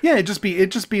attack. Yeah,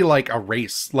 it'd just be like a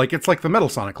race. Like it's like the Metal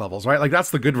Sonic levels, right? Like that's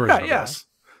the good version of this.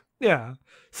 Yeah.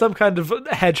 Some kind of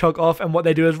hedgehog off, and what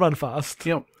they do is run fast.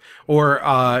 Yep. Or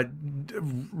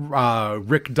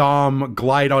Rick Dom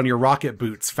glide on your rocket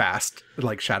boots fast,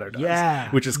 like Shadow does. Yeah.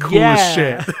 Which is cool as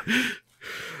shit.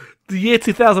 The year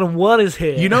 2001 is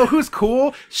here. You know who's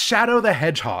cool? Shadow the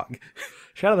Hedgehog.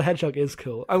 Shadow the Hedgehog is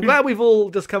cool. I'm glad we've all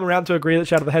just come around to agree that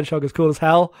Shadow the Hedgehog is cool as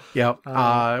hell. Yep. We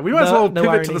might as well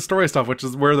pivot to the story stuff, which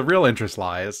is where the real interest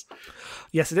lies.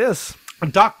 Yes, it is.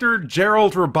 Dr.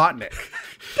 Gerald Robotnik.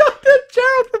 Dr.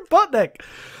 Gerald Robotnik.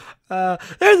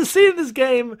 There's a scene in this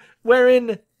game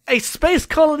wherein a space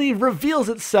colony reveals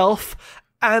itself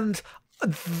and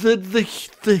the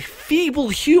feeble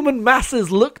human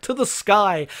masses look to the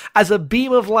sky as a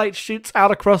beam of light shoots out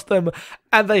across them,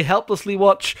 and they helplessly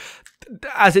watch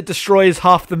as it destroys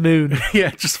half the moon. Yeah,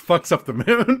 it just fucks up the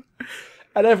moon.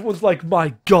 And everyone's like,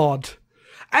 my God.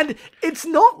 And it's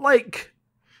not like...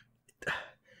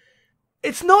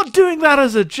 It's not doing that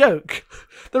as a joke.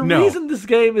 The reason this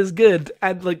game is good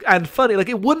and funny, like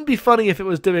it wouldn't be funny if it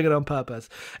was doing it on purpose.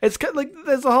 It's like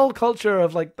there's a whole culture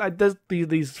of like there's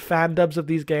these fan dubs of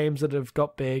these games that have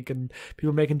got big and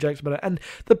people making jokes about it. And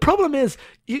the problem is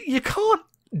you can't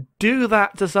do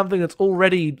that to something that's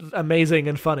already amazing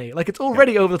and funny. Like it's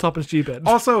already over the top and stupid.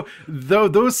 Also, though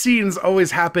those scenes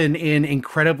always happen in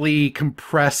incredibly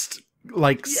compressed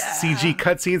CG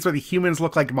cutscenes where the humans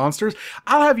look like monsters.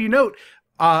 I'll have you note,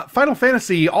 Final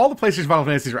Fantasy, all the PlayStation Final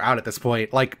Fantasies are out at this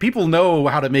point. Like, people know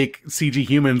how to make CG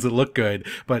humans that look good,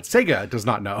 but Sega does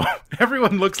not know.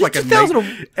 Everyone looks like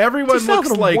everyone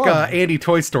looks like Andy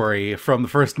Toy Story from the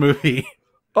first movie.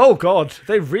 Oh God,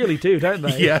 they really do, don't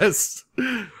they? Yes.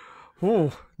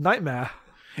 Ooh, nightmare.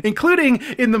 Including,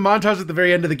 in the montage at the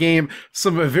very end of the game,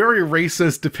 some very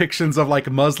racist depictions of,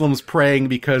 like, Muslims praying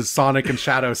because Sonic and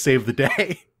Shadow saved the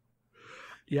day.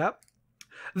 Yep.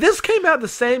 This came out the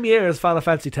same year as Final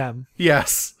Fantasy X.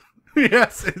 Yes.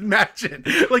 Yes, imagine.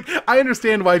 Like, I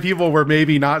understand why people were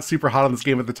maybe not super hot on this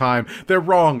game at the time. They're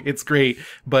wrong. It's great.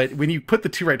 But when you put the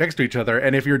two right next to each other,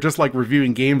 and if you're just, like,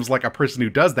 reviewing games like a person who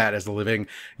does that as a living,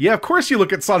 yeah, of course you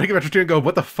look at Sonic Adventure 2 and go,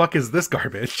 what the fuck is this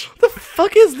garbage? What the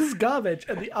fuck is this garbage?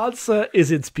 And the answer is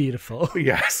it's beautiful.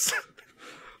 Yes.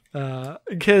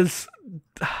 Because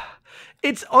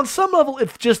it's, on some level,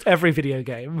 it's just every video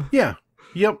game. Yeah.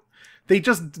 Yep. They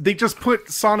just put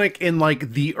Sonic in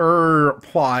like the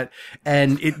plot,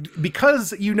 and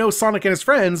because you know Sonic and his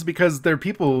friends, because they're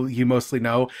people you mostly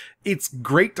know, it's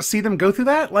great to see them go through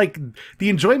that. Like the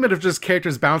enjoyment of just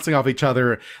characters bouncing off each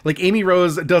other. Like Amy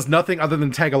Rose does nothing other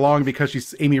than tag along because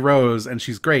she's Amy Rose and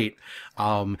she's great.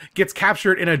 Gets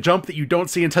captured in a jump that you don't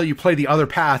see until you play the other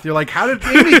path. You're like, how did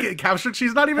Amy get captured?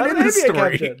 She's not even in this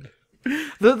story.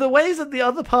 The ways that the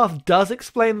other path does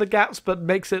explain the gaps, but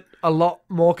makes it a lot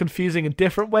more confusing in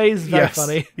different ways. Very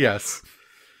funny. Yes.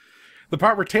 The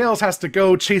part where Tails has to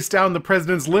go chase down the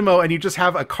president's limo, and you just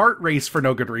have a kart race for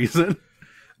no good reason.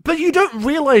 But you don't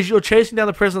realize you're chasing down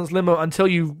the president's limo until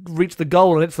you reach the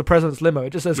goal, and it's the president's limo.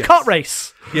 It just says kart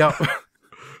race. Yep.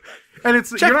 And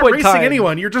you're not racing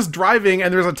anyone. You're just driving,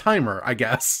 and there's a timer, I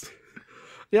guess.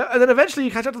 Yeah, and then eventually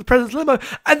you catch up to the president's limo,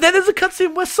 and then there's a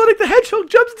cutscene where Sonic the Hedgehog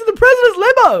jumps into the president's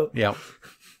limo! Yeah.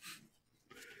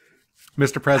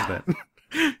 Mr. President.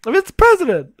 Mr.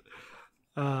 President!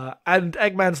 And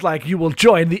Eggman's like, you will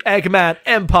join the Eggman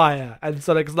Empire. And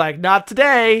Sonic's like, not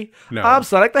today! No. I'm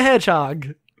Sonic the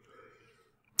Hedgehog.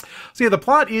 So yeah, the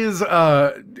plot is,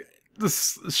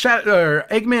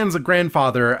 Eggman's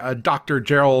grandfather, Dr.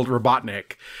 Gerald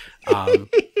Robotnik,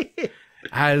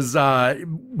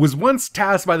 was once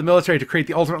tasked by the military to create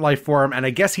the ultimate life form, and I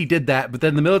guess he did that, but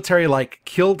then the military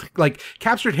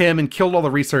captured him and killed all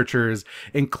the researchers,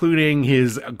 including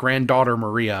his granddaughter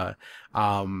Maria,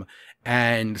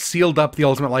 and sealed up the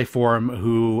ultimate life form,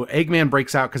 who Eggman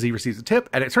breaks out because he receives a tip,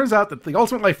 and it turns out that the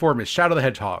ultimate life form is Shadow the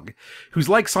Hedgehog, who's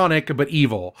like Sonic but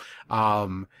evil.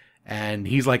 And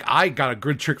he's like, I got a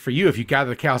good trick for you. If you gather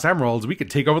the Chaos Emeralds, we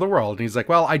could take over the world. And he's like,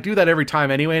 well, I do that every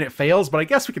time anyway, and it fails, but I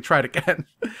guess we could try it again.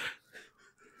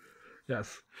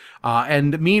 Yes.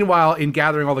 And meanwhile, in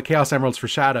gathering all the Chaos Emeralds for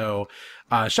Shadow,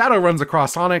 Shadow runs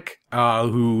across Sonic,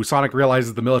 who Sonic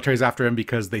realizes the military's after him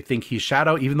because they think he's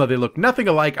Shadow, even though they look nothing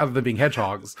alike other than being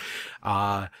hedgehogs.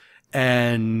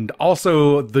 And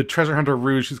also the treasure hunter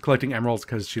Rouge, who's collecting emeralds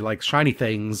because she likes shiny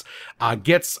things,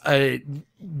 gets a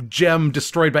gem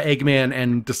destroyed by Eggman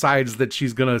and decides that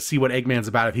she's going to see what Eggman's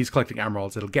about. If he's collecting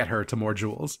emeralds, it'll get her to more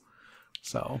jewels.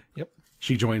 So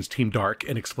she joins Team Dark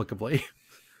inexplicably.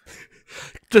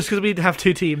 Just because we have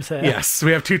two teams here. Yes,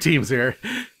 we have two teams here.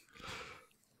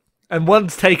 And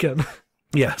one's taken.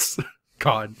 Yes.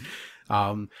 God.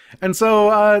 And so,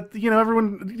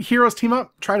 everyone, heroes team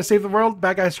up, try to save the world,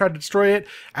 bad guys try to destroy it,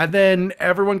 and then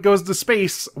everyone goes to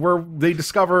space where they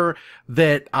discover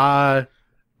that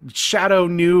Shadow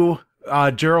knew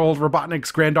Gerald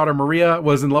Robotnik's granddaughter Maria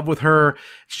was in love with her.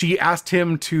 She asked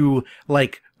him to,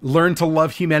 learn to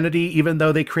love humanity, even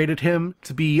though they created him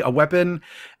to be a weapon.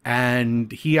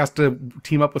 And he has to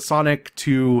team up with Sonic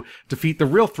to defeat the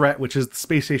real threat, which is the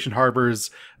space station harbors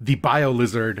the bio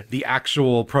lizard, the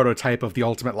actual prototype of the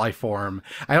ultimate life form.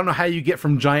 I don't know how you get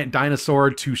from giant dinosaur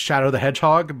to Shadow the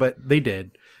Hedgehog, but they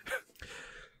did.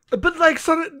 But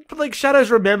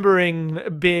Shadow's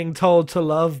remembering being told to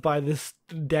love by this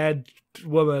dead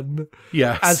woman.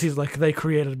 Yes. As he's like, they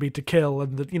created me to kill,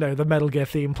 and the Metal Gear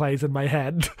theme plays in my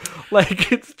head.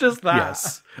 It's just that.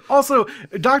 Yes. Also,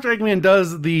 Dr. Eggman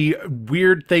does the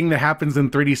weird thing that happens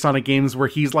in 3D Sonic games where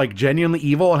he's genuinely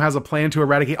evil and has a plan to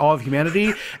eradicate all of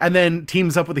humanity, and then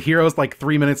teams up with the heroes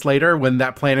 3 minutes later when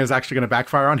that plan is actually going to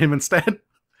backfire on him instead.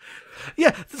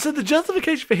 Yeah, so the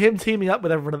justification for him teaming up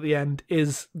with everyone at the end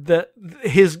is that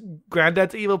his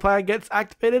granddad's evil plan gets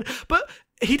activated, but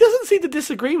he doesn't seem to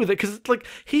disagree with it, because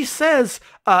he says,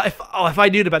 if I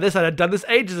knew about this, I'd have done this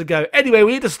ages ago. Anyway,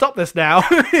 we need to stop this now.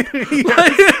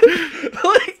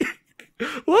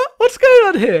 What's going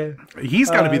on here? He's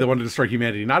got to be the one to destroy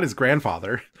humanity, not his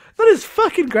grandfather. Not his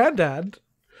fucking granddad.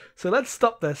 So let's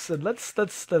stop this, and let's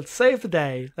save the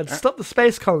day. Let's stop the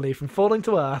space colony from falling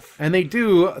to Earth. And they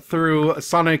do through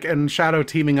Sonic and Shadow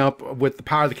teaming up with the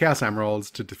power of the Chaos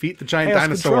Emeralds to defeat the giant Chaos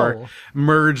dinosaur control.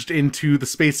 merged into the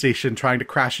space station, trying to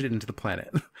crash it into the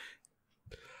planet.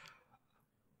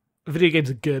 Video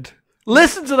games are good.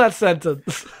 Listen to that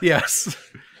sentence. Yes.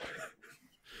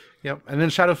 Yep. And then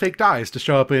Shadow Fake dies to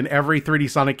show up in every 3D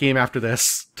Sonic game after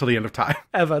this till the end of time.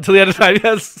 Ever. Till the end of time,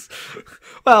 yes.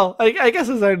 Well, I guess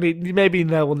it's only, maybe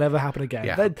that will never happen again.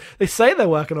 Yeah. They say they're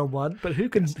working on one, but who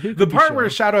can The be part sure? where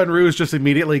Shadow and Rouge just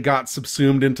immediately got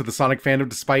subsumed into the Sonic fandom,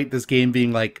 despite this game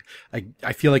being I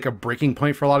feel like a breaking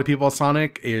point for a lot of people.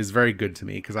 Sonic is very good to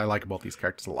me because I like both these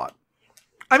characters a lot.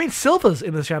 I mean, Silver's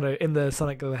in the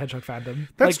Sonic the Hedgehog fandom.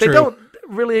 That's They true. don't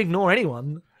really ignore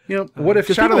anyone. What if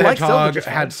 'cause Shadow people the like Silver Hedgehog just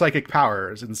had fine. psychic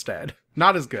powers instead?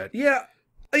 Not as good. Yeah.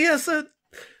 So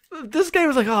this game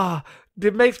is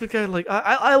it makes me kind of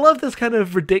I love this kind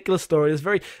of ridiculous story. This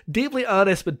very deeply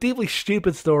earnest but deeply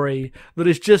stupid story that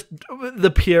is just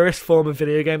the purest form of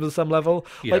video games on some level.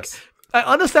 Yes. I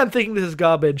understand thinking this is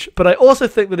garbage, but I also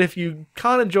think that if you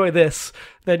can't enjoy this,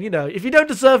 then if you don't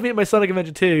deserve me at my Sonic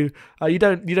Adventure 2, you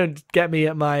don't get me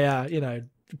at my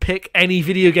pick any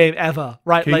video game ever,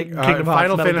 right? Kingdom Hearts,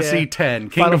 Final Metal Fantasy Gear,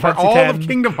 X, Kingdom Hearts, all of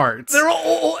Kingdom Hearts. They're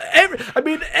all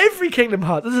every Kingdom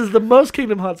Hearts. This is the most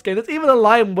Kingdom Hearts game. There's even a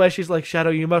line where she's like, "Shadow,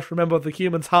 you must remember the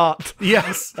human's heart."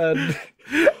 Yes. And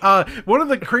One of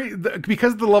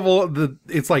because of the level,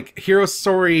 it's hero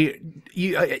story,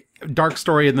 dark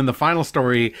story, and then the final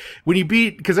story. When you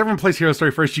beat, because everyone plays hero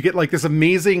story first, you get this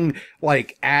amazing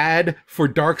ad for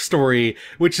dark story,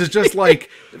 which is just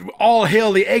all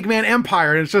hail the Eggman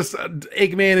Empire, and it's just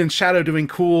Eggman and Shadow doing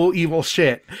cool evil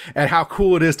shit, and how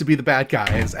cool it is to be the bad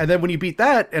guys. And then when you beat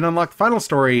that and unlock the final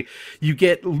story, you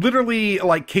get literally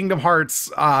Kingdom Hearts,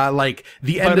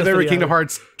 the end of every video. Kingdom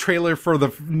Hearts trailer for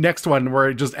the next one, where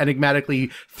it just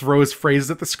enigmatically throws phrases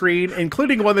at the screen,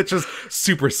 including one that's just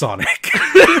supersonic.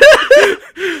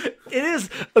 it is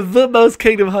the most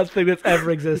Kingdom Hearts thing that's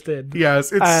ever existed.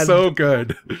 Yes, it's so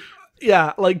good.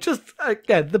 Yeah, just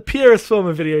again the purest form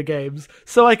of video games.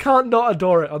 So I can't not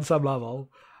adore it on some level.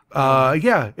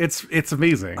 Yeah, it's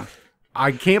amazing.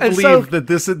 I can't And believe so- that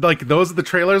this is those are the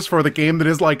trailers for the game that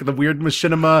is the weird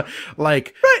machinima,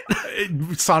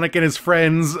 Sonic and his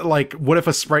friends. What if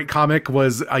a Sprite comic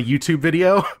was a YouTube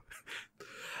video?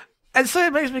 And so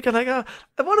it makes me kind of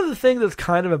one of the things that's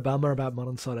kind of a bummer about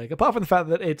modern Sonic, apart from the fact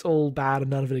that it's all bad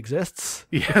and none of it exists.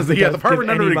 Yeah, the don't part where give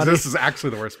none of it anybody- exists is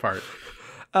actually the worst part.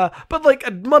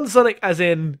 But modern Sonic, as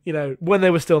in, when they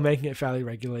were still making it fairly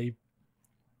regularly,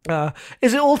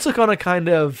 is it all took on a kind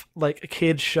of a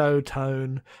kid show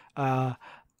tone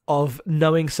of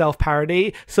knowing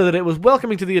self-parody, so that it was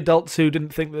welcoming to the adults who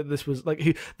didn't think that this was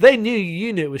who they knew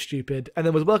you knew it was stupid, and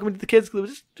then was welcoming to the kids because it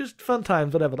was just fun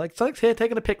times, whatever. Sonic's here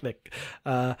taking a picnic,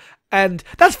 and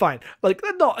that's fine. They're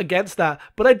not against that,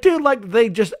 but I do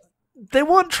they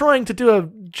weren't trying to do a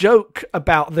joke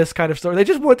about this kind of story. They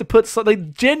just wanted to put they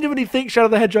genuinely think Shadow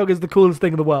the Hedgehog is the coolest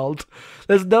thing in the world.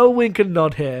 There's no wink and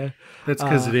nod here. That's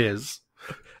because it is.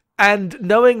 And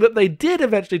knowing that they did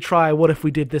eventually try, what if we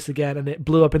did this again, and it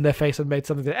blew up in their face and made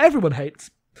something that everyone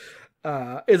hates,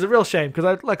 is a real shame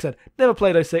because, like I said, never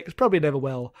played 06, probably never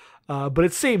will. But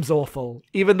it seems awful,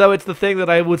 even though it's the thing that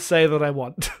I would say that I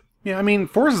want. Yeah, I mean,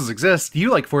 Forces exist.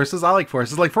 You like Forces, I like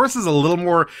Forces. Like, Forces is a little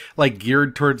more, like,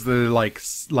 geared towards the,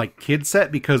 like kid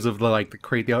set because of the, like, the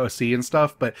crazy OC and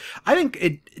stuff, but I think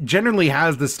it generally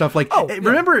has this stuff, like,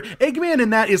 remember, Eggman in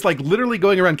that is, like, literally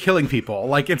going around killing people.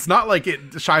 Like, it's not like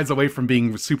it shies away from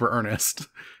being super earnest.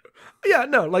 Yeah,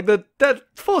 no, like, that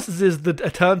Forces is a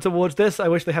turn towards this. I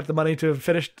wish they had the money to have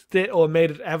finished it or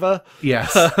made it ever.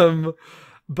 Yes.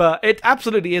 But it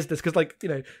absolutely is this, because, like, you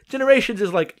know, Generations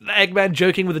is like Eggman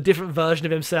joking with a different version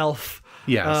of himself.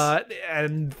 Yes.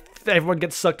 And everyone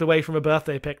gets sucked away from a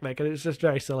birthday picnic, and it's just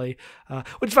very silly.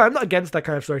 Which is fine, I'm not against that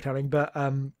kind of storytelling, but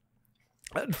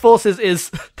Forces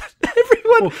is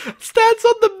everyone stands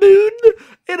on the moon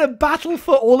in a battle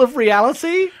for all of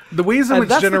reality. The ways in which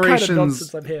Generations, the kind of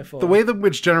nonsense I'm here for. The way in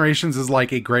which Generations is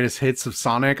like a greatest hits of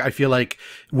Sonic, I feel like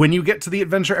when you get to the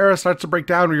adventure era, starts to break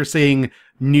down, where you're seeing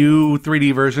new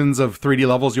 3D versions of 3D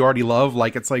levels you already love.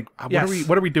 Like, it's like,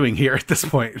 what are we doing here at this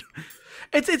point?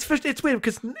 It's weird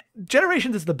because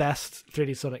Generations is the best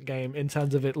 3D Sonic game in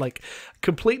terms of it, like,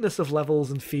 completeness of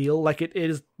levels and feel. Like, it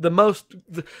is the most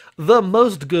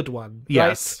good one.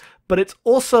 Yes. Right? But it's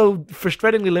also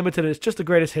frustratingly limited. It's just the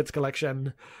greatest hits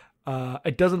collection.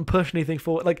 It doesn't push anything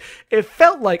forward. Like, it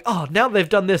felt like, oh, now they've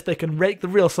done this, they can rake the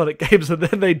real Sonic games, and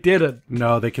then they didn't.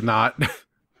 No, they cannot.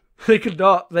 They could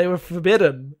not. They were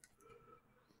forbidden.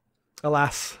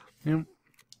 Alas. Yeah.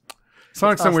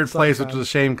 Sonic's in a weird place, which is a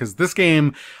shame, because this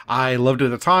game, I loved it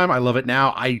at the time, I love it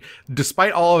now.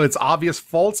 Despite all of its obvious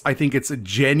faults, I think it's a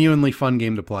genuinely fun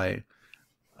game to play.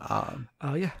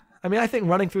 Yeah. I mean, I think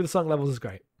running through the Sonic levels is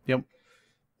great. Yep.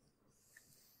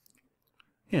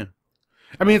 Yeah.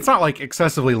 I mean, it's not, like,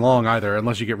 excessively long either,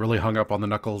 unless you get really hung up on the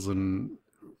Knuckles and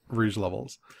Rouge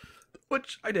levels.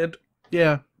 Which I did.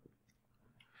 Yeah.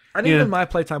 And even my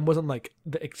playtime wasn't, like,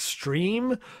 the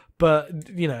extreme, but,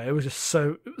 you know, it was just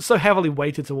so heavily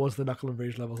weighted towards the Knuckle and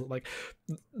Rouge levels. Like,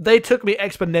 they took me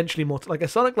exponentially more. Like, a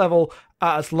Sonic level,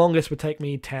 at its longest, would take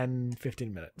me 10,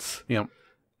 15 minutes. Yeah.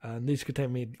 And these could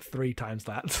take me 3 times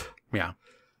that. Yeah.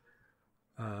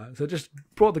 So it just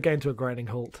brought the game to a grinding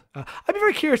halt. I'd be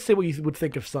very curious to see what you would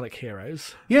think of Sonic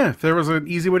Heroes. Yeah, if there was an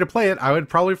easy way to play it, I would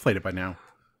probably have played it by now.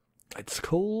 It's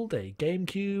called a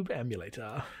GameCube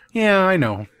emulator. Yeah, I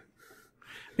know.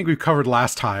 I think we covered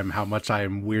last time how much I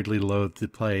am weirdly loath to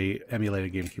play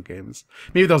emulated GameCube games.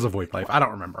 Maybe that was a VoIP Life. I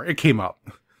don't remember. It came up.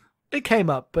 It came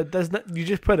up, but there's no, you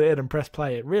just put it in and press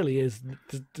play. It really is.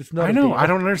 It's not. I know. I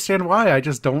don't understand why. I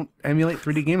just don't emulate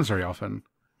 3D games very often.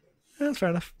 Yeah, that's fair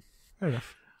enough. Fair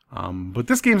enough. But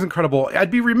this game's incredible.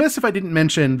 I'd be remiss if I didn't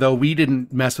mention, though we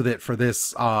didn't mess with it for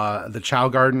this, the Chow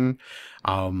Garden.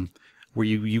 Where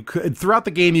you could, throughout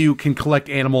the game, you can collect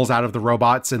animals out of the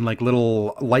robots in like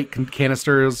little light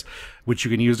canisters, which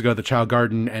you can use to go to the Chow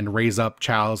Garden and raise up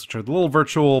chows, which are the little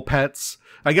virtual pets.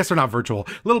 I guess they're not virtual.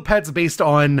 Little pets based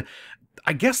on,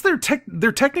 I guess they're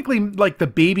technically like the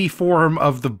baby form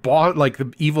of the boss, like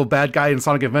the evil bad guy in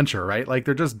Sonic Adventure, right? Like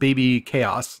they're just baby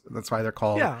chaos. That's why they're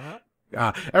called.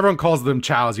 Yeah. Everyone calls them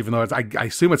chows, even though I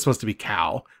assume it's supposed to be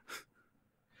cow.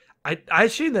 I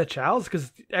assume they're chows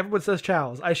because everyone says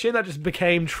chows. I assume that just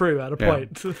became true at a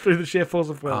point through the sheer force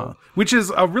of will. Which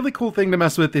is a really cool thing to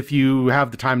mess with if you have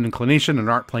the time and inclination and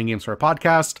aren't playing games for a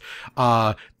podcast.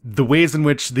 The ways in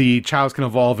which the chows can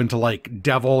evolve into like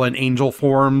devil and angel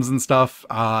forms and stuff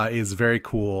is very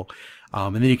cool.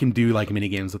 And then you can do like mini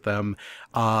games with them.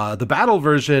 The battle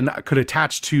version could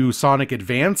attach to Sonic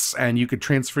Advance, and you could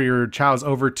transfer your chows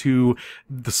over to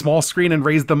the small screen and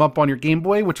raise them up on your Game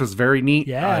Boy, which was very neat.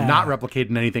 Yeah. Not replicated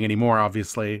in anything anymore,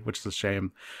 obviously, which is a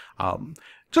shame.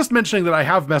 Just mentioning that I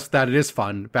have messed with that. It is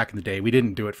fun. Back in the day, we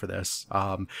didn't do it for this.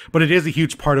 But it is a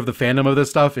huge part of the fandom of this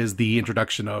stuff is the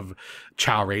introduction of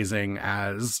chow raising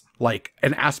as like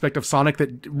an aspect of Sonic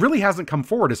that really hasn't come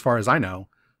forward as far as I know.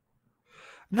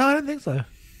 No, I don't think so.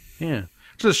 Yeah.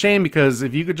 It's just a shame because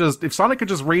if Sonic could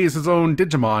just raise his own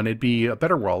Digimon, it'd be a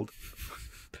better world.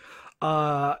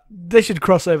 They should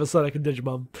cross over Sonic and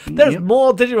Digimon. There's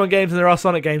more Digimon games than there are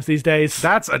Sonic games these days.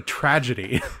 That's a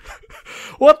tragedy.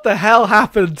 What the hell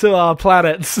happened to our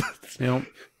planets?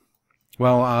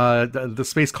 Well, the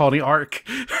Space Colony Arc.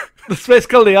 The Space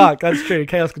Colony Arc, that's true.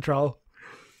 Chaos Control.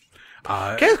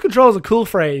 Chaos Control is a cool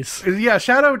phrase. Yeah,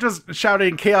 Shadow just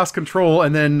shouting Chaos Control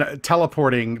and then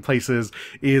teleporting places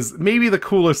is maybe the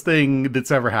coolest thing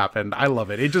that's ever happened. I love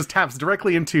it. It just taps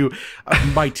directly into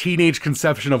my teenage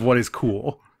conception of what is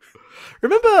cool.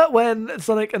 Remember when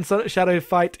Sonic and Shadow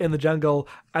fight in the jungle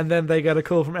and then they get a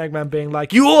call from Eggman being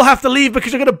like, you all have to leave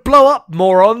because you're going to blow up,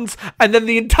 morons, and then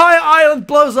the entire island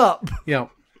blows up. Yeah.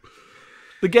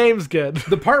 The game's good.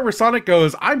 The part where Sonic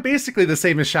goes, I'm basically the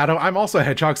same as Shadow. I'm also a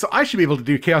hedgehog, so I should be able to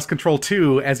do Chaos Control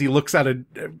too, as he looks at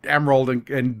an emerald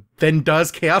and then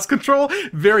does Chaos Control.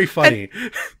 Very funny.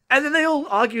 And then they all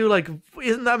argue, like,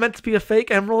 isn't that meant to be a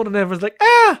fake emerald? And everyone's like,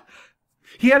 ah!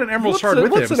 He had an emerald shard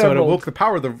with him, so it awoke the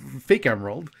power of the fake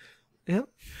emerald. Yeah.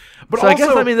 But so also, I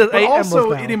guess that means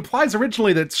that it implies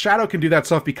originally that Shadow can do that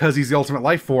stuff because he's the ultimate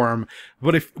life form.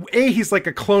 But if A, he's like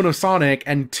a clone of Sonic,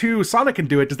 and 2, Sonic can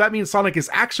do it, does that mean Sonic is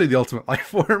actually the ultimate life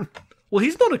form? Well,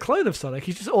 he's not a clone of Sonic.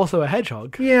 He's just also a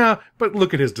hedgehog. Yeah, but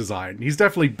look at his design. He's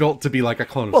definitely built to be like a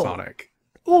clone of Sonic.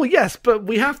 Oh, yes, but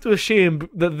we have to assume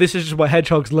that this is just what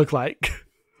hedgehogs look like.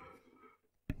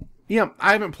 Yeah,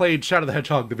 I haven't played Shadow the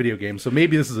Hedgehog, the video game, so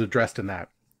maybe this is addressed in that.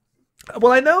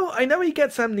 Well, I know he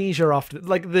gets amnesia after,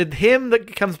 like, him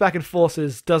that comes back in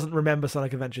Forces doesn't remember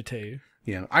Sonic Adventure 2.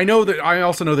 Yeah, I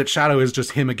also know that Shadow is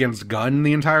just him against Gun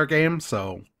the entire game,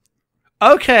 so...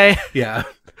 Okay. Yeah.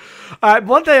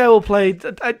 One day I will play...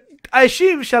 I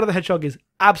assume Shadow the Hedgehog is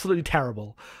absolutely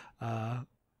terrible. But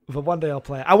one day I'll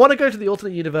play it. I want to go to the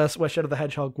alternate universe where Shadow the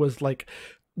Hedgehog was, like,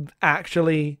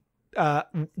 actually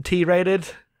T-rated.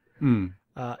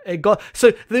 It got...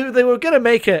 So they were going to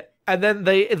make it, and then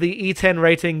the E10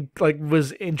 rating like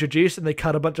was introduced, and they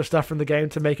cut a bunch of stuff from the game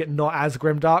to make it not as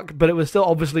grimdark, but it was still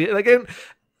obviously like it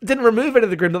didn't remove any of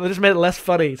the grimdark. They just made it less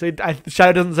funny. So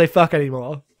Shadow doesn't say fuck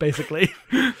anymore, basically.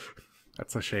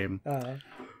 That's a shame.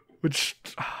 Which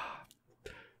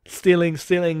stealing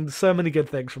so many good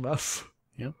things from us.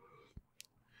 Yeah.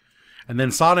 And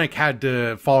then Sonic had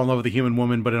to fall in love with a human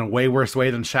woman, but in a way worse way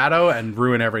than Shadow, and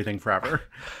ruin everything forever.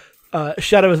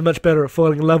 Shadow is much better at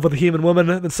falling in love with a human woman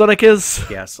than Sonic is.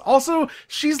 Yes. Also,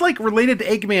 she's like related to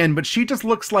Eggman, but she just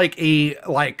looks like a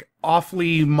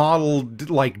awfully modeled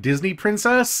like Disney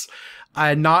princess,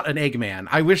 not an Eggman.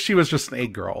 I wish she was just an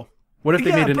egg girl. What if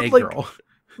they made an egg girl?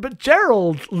 But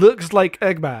Gerald looks like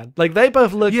Eggman. Like they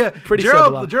both look pretty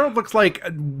similar. Gerald looks like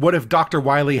what if Dr.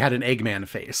 Wily had an Eggman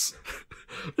face.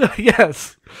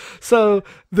 Yes. So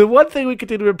the one thing we could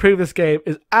do to improve this game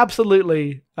is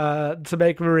absolutely to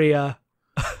make Maria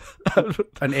an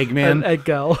Eggman, an egg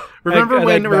girl. Remember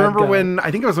when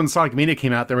I think it was when Sonic Mania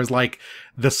came out, there was like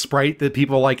the sprite that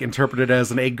people like interpreted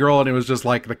as an egg girl, and it was just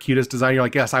like the cutest design. You're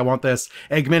like, yes, I want this.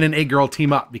 Eggman and egg girl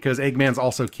team up because Eggman's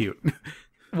also cute.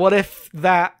 What if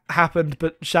that happened,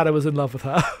 but Shadow was in love with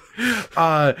her?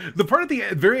 The part at the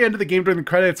very end of the game during the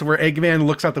credits where Eggman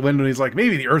looks out the window and he's like,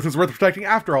 maybe the Earth is worth protecting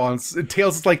after all. And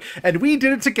Tails is like, and we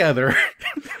did it together.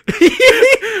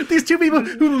 These two people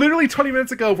who literally 20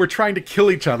 minutes ago were trying to kill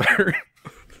each other.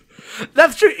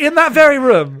 That's true. In that very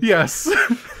room. Yes.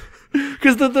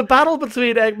 Because the battle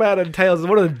between Eggman and Tails is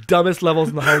one of the dumbest levels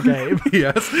in the whole game.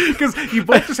 Yes, because you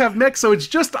both just have mechs, so it's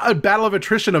just a battle of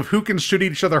attrition of who can shoot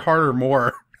each other harder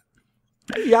more.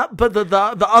 Yeah, but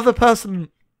the other person,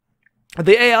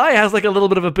 the AI has like a little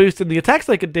bit of a boost in the attacks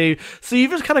they could do, so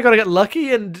you've just kind of got to get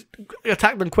lucky and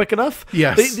attack them quick enough.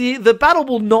 Yes. The battle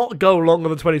will not go longer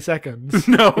than 20 seconds.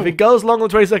 No. If it goes longer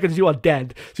than 20 seconds, you are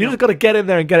dead. So you just got to get in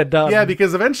there and get it done. Yeah,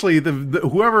 because eventually the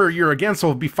whoever you're against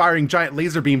will be firing giant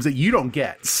laser beams that you don't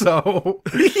get, so...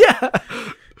 Yeah.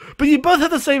 But you both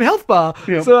have the same health bar,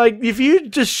 so like, if you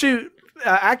just shoot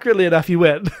accurately enough, you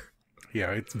win.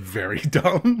 Yeah, it's very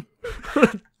dumb.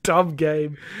 Dumb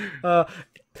game.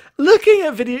 Looking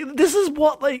at video, this is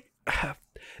what, like...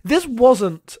 This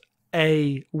wasn't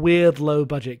a weird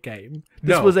low-budget game.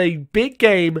 This was a big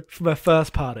game from a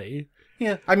first party.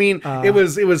 Yeah, I mean, it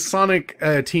was Sonic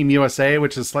Team USA,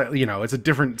 which is slightly, it's a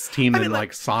different team than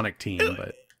like Sonic Team,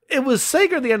 but... It was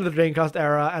Sega at the end of the Dreamcast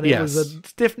era, and it was a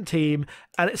different team.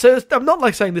 And so I'm not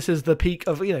like saying this is the peak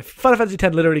of, Final Fantasy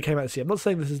X literally came out this year. I'm not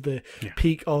saying this is the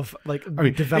peak of like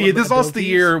development. Yeah, this is also the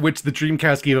year which the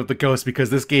Dreamcast gave up the ghost, because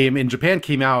this game in Japan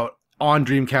came out on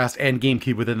Dreamcast and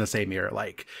GameCube within the same year.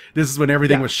 Like, this is when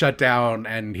everything was shut down,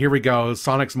 and here we go,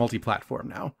 Sonic's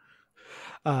multi-platform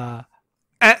now.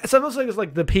 So I'm not saying it's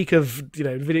like the peak of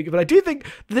video game, but I do think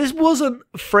this wasn't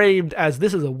framed as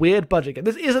this is a weird budget game.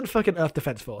 This isn't fucking Earth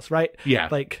Defense Force, right? Yeah.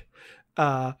 Like,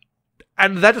 and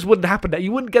that just wouldn't happen now.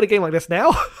 You wouldn't get a game like this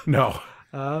now. No.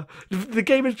 The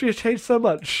game industry has changed so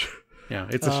much. Yeah,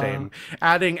 it's a shame.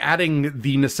 Adding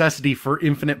the necessity for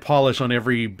infinite polish on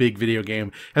every big video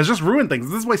game has just ruined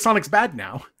things. This is why Sonic's bad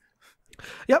now.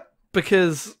 Yep,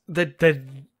 because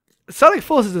Sonic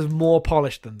Forces is more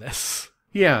polished than this.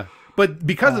 Yeah. But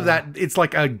because of that, it's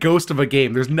like a ghost of a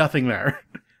game. There's nothing there.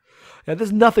 Yeah,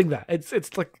 there's nothing there.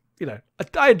 It's like,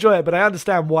 I enjoy it, but I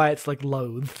understand why it's like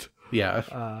loathed.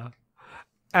 Yeah.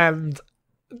 And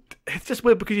it's just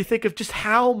weird because you think of just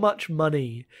how much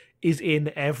money is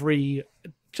in every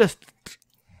just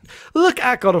Look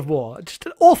at God of War. Just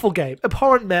an awful game.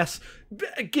 Abhorrent mess.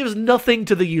 It gives nothing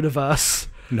to the universe.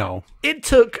 No. It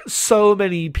took so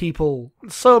many people,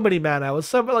 so many man hours,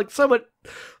 so much,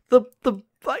 the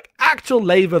actual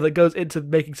labor that goes into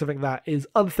making something that is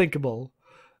unthinkable.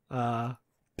 And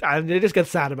it just gets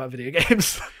sad about video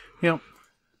games. Yep.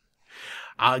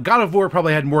 God of War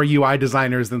probably had more UI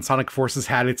designers than Sonic Forces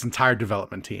had its entire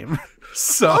development team.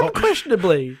 So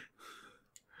unquestionably.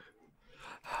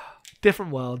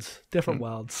 Different worlds.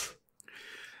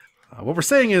 What we're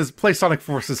saying is play Sonic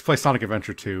Forces, play Sonic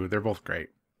Adventure 2. They're both great.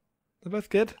 They're both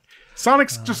good.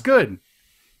 Sonic's just good.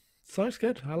 Sonic's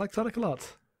good. I like Sonic a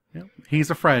lot. Yep. He's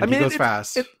a friend. He goes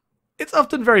fast. It's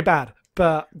often very bad,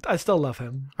 but I still love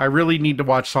him. I really need to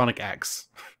watch Sonic X.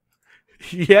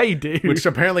 Yeah, you do. Which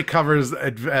apparently covers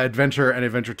Adventure and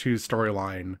Adventure 2's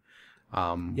storyline.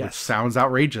 Which sounds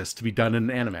outrageous to be done in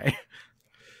an anime.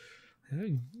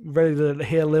 Ready to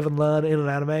hear, live, and learn in an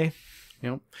anime.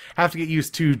 Have to get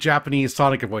used to Japanese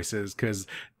Sonic voices because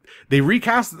they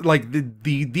recast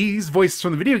these voices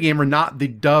from the video game are not the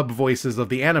dub voices of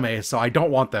the anime, so I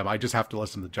don't want them. I just have to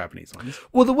listen to the Japanese ones.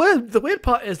 Well, the weird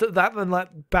part is that then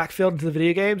backfilled into the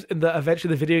video games, and that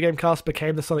eventually the video game cast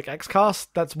became the Sonic X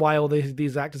cast. That's why all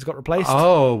these actors got replaced.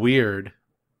 Oh, weird.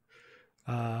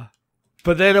 But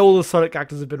then all the Sonic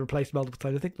actors have been replaced multiple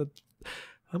times. I think that.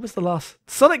 When was the last?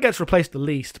 Sonic gets replaced the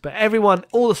least, but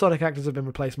all the Sonic actors have been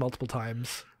replaced multiple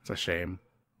times. It's a shame.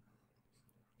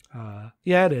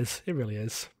 Yeah, it is. It really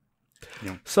is.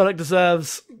 Yeah. Sonic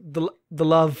deserves the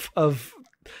love of...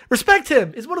 Respect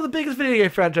him! It's one of the biggest video game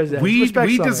franchises ever. We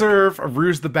Sonic. deserve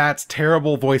Ruse the Bat's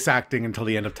terrible voice acting until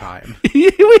the end of time.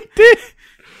 We did!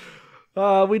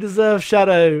 We deserve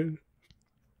Shadow.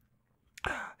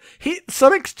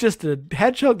 Sonic's just a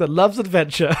hedgehog that loves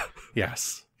adventure.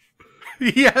 Yes.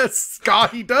 Yes,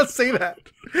 God, he does say that.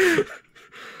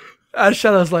 And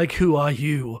Shadow's like, who are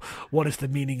you? What is the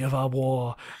meaning of our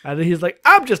war? And he's like,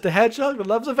 I'm just a hedgehog that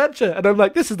loves adventure. And I'm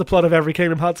like, this is the plot of every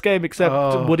Kingdom Hearts game except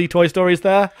Woody Toy Story's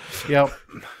there. Yep.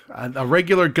 A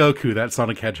regular Goku, that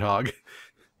Sonic Hedgehog.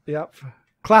 Yep.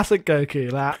 Classic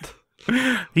Goku, that.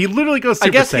 He literally goes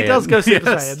Super Saiyan. I guess he does go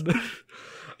Super Saiyan.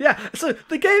 Yeah, so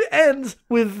the game ends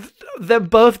with them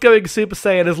both going Super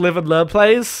Saiyan as Live and Learn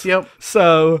plays. Yep.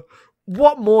 So...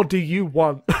 what more do you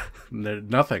want?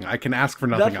 Nothing. I can ask for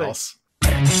nothing else.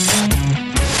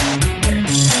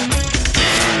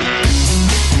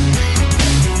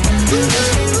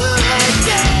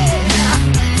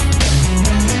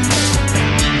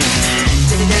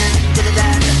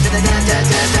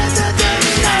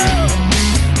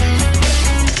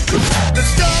 The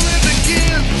story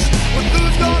begins with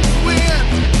who's gonna win,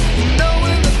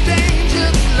 knowing the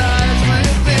danger that lies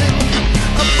within.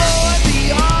 Aboard the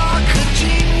ark, a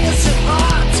genius at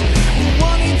heart,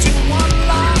 wanting to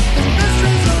unlock the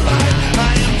mysteries of life.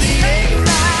 I am the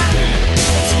Eggman,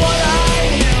 that's what I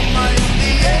am. I am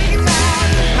the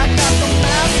Eggman, I got the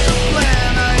master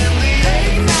plan. I am the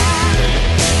Eggman,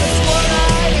 that's what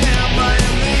I am. I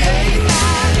am the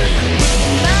Eggman, with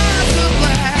the master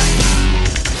plan.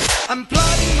 I'm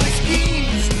plotting my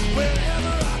schemes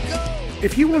wherever I go.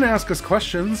 If you want to ask us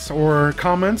questions or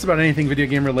comments about anything video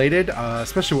game related,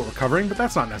 especially what we're covering, but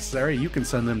that's not necessary, you can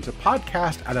send them to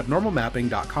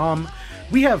podcast@abnormalmapping.com.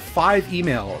 We have 5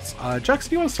 emails. Jux,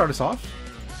 do you want to start us off?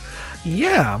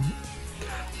 Yeah.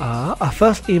 Our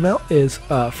first email is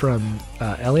from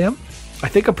Eliam. I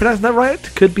think I'm pronouncing that right.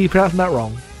 Could be pronouncing that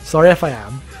wrong. Sorry if I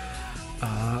am.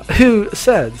 Who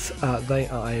says they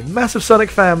are a massive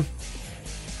Sonic fan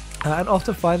and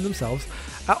often find themselves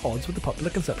at odds with the popular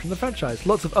conception of the franchise.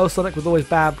 Lots of Sonic was always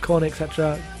bad, corny,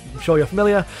 etc. I'm sure you're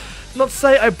familiar. Not to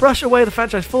say I brush away the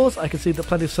franchise flaws. I can see that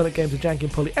plenty of Sonic games are janky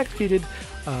and poorly executed.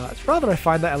 It's rather I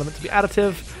find that element to be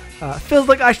additive. Feels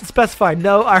like I should specify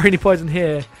no irony poison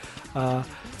here.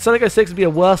 Sonic 06 would be a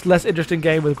worse, less interesting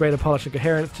game with greater polish and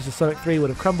coherence, just as Sonic 3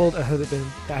 would have crumbled and has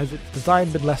its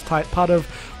design been less tight. Part of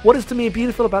what is to me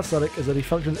beautiful about Sonic is that he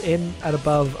functions in and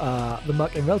above the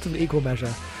muck in relatively equal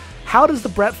measure. How does the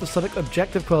breadth of Sonic's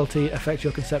objective quality affect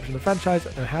your conception of the franchise,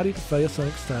 and how do you prefer your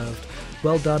Sonic served?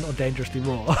 Well done or dangerously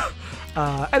raw?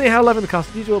 Anyhow, loving the cast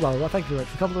as usual. Blah, blah, blah. Thank you very much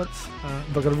for the compliments.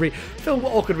 I'm not going to feel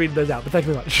awkward reading those out, but thank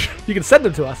you very much. You can send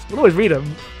them to us. We'll always read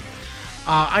them.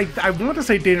 I want to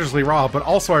say dangerously raw, but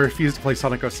also I refuse to play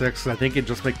Sonic 06 because I think it'd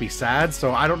just make me sad,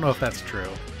 so I don't know if that's true.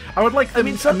 I would like a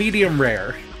medium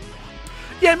rare.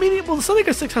 Yeah, well,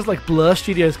 Sonic 06 has like Blur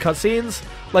Studios cutscenes.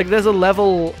 Like, there's a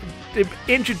level... It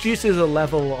introduces a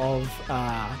level of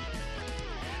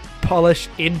polish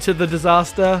into the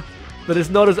disaster that is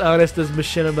not as earnest as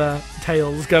Machinima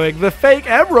Tales going, the fake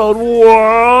Emerald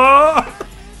War!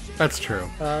 That's true.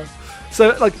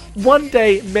 So, like, one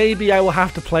day, maybe I will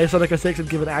have to play Sonic 06 and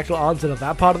give an actual answer to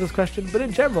that part of this question. But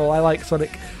in general, I like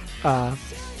Sonic,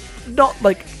 not,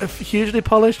 like, hugely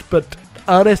polished, but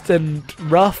earnest and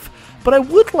rough. But I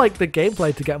would like the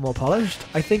gameplay to get more polished.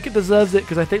 I think it deserves it,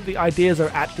 because I think the ideas are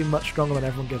actually much stronger than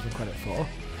everyone gives them credit for.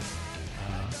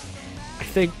 I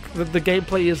think that the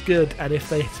gameplay is good, and if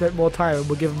they spent more time and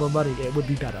were given more money, it would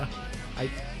be better. I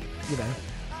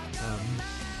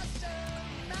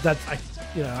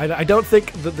don't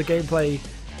think that the gameplay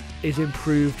is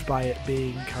improved by it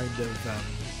being kind of,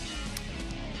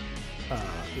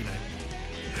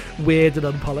 weird and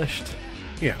unpolished.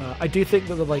 Yeah. I do think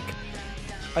that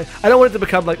I don't want it to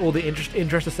become like all the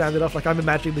interest is sounded off. Like, I'm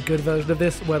imagining the good version of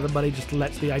this where the money just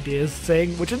lets the ideas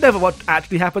sing, which is never what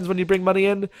actually happens when you bring money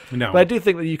in. No. But I do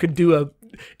think that you can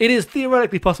it is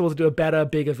theoretically possible to do a better,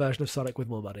 bigger version of Sonic with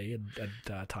more money and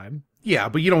time. Yeah,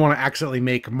 but you don't want to accidentally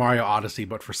make Mario Odyssey,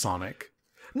 but for Sonic.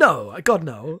 No, God,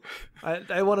 no.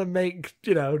 I want to make,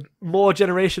 more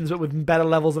generations, but with better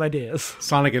levels and ideas.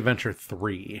 Sonic Adventure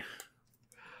 3.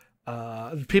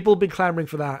 People have been clamoring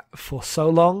for that for so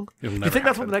long. Do you think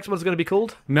that's what the next one's going to be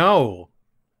called? No.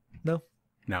 No?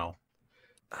 No.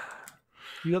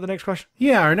 You got the next question?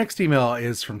 Yeah, our next email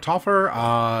is from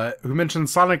Toffer, who mentioned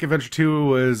Sonic Adventure 2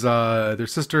 was their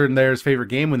sister and theirs favorite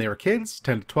game when they were kids,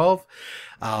 10 to 12,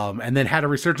 and then had a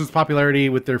resurgence of popularity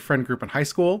with their friend group in high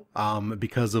school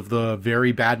because of the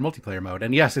very bad multiplayer mode.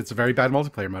 And yes, it's a very bad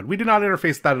multiplayer mode. We did not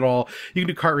interface with that at all. You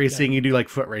can do kart racing, you can do like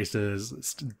foot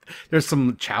races. There's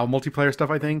some Chow multiplayer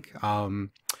stuff, I think.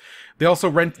 They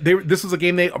also this was a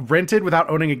game they rented without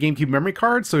owning a GameCube memory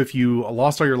card, so if you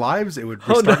lost all your lives, it would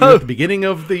restart you at the beginning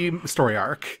of the story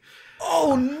arc.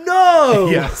 Oh no!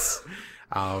 Yes.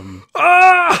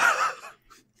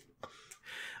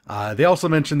 They also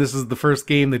mentioned this is the first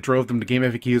game that drove them to Game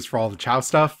FAQs for all the Chow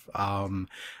stuff.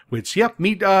 Which, yep,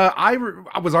 I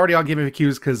was already on Game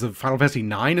FAQs because of Final Fantasy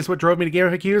IX is what drove me to Game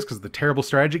FAQs because of the terrible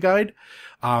strategy guide.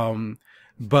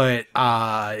 But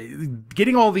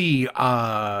getting all the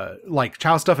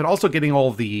Chow stuff and also getting all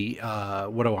the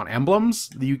emblems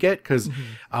that you get, because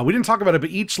we didn't talk about it, but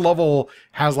each level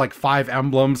has like 5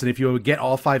 emblems, and if you get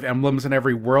all 5 emblems in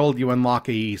every world, you unlock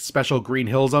a special Green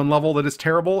Hill Zone level that is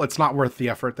terrible. It's not worth the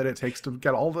effort that it takes to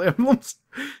get all the emblems.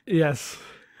 Yes.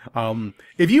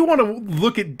 If you want to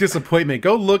look at disappointment,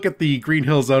 go look at the Green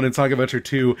Hill Zone in Sonic Adventure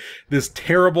 2. This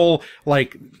terrible,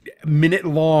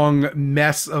 minute-long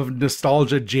mess of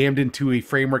nostalgia jammed into a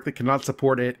framework that cannot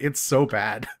support it. It's so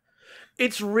bad.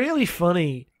 It's really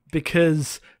funny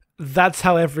because that's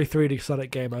how every 3D Sonic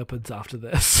game opens after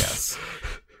this. Yes.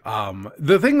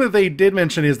 The thing that they did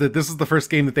mention is that this is the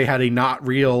first game that they had a not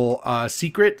real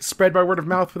secret spread by word of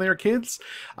mouth when they were kids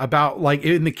about,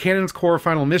 in the Cannon's Core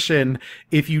final mission,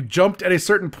 if you jumped at a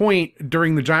certain point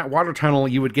during the giant water tunnel,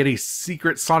 you would get a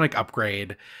secret Sonic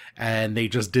upgrade. And they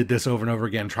just did this over and over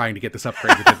again, trying to get this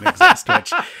upgrade that didn't exist.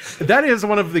 Which, that is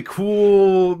one of the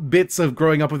cool bits of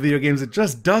growing up with video games that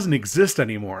just doesn't exist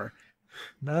anymore.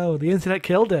 No, the internet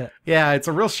killed it. Yeah, it's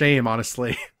a real shame,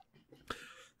 honestly.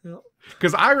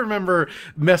 Because I remember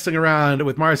messing around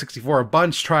with Mario 64 a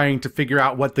bunch, trying to figure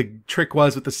out what the trick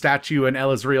was with the statue and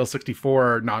Ella's Real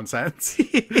 64 nonsense.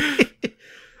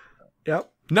 Yep.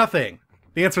 Nothing.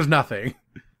 The answer is nothing.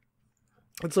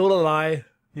 It's all a lie.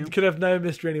 You could have no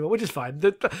mystery anymore, which is fine.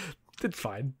 It's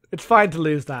fine. It's fine to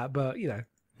lose that, but,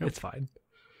 it's fine.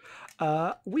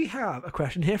 We have a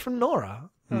question here from Nora.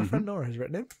 Our friend Nora has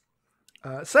written it.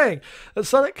 Saying that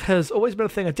Sonic has always been a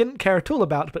thing I didn't care at all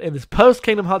about, but in this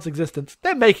post-Kingdom Hearts existence,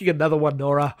 they're making another one,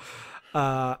 Nora.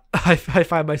 I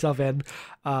find myself in.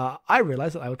 I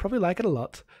realize that I would probably like it a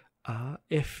lot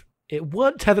if it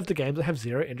weren't tethered to games I have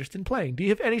zero interest in playing. Do you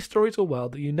have any stories or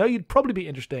world that you know you'd probably be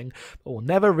interesting, but will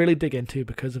never really dig into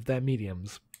because of their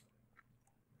mediums?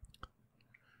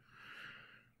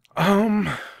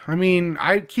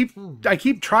 I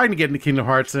keep trying to get into Kingdom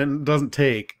Hearts and it doesn't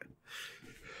take.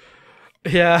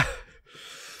 Yeah.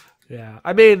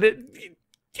 I mean,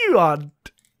 you aren't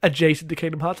adjacent to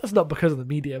Kingdom Hearts. That's not because of the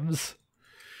mediums.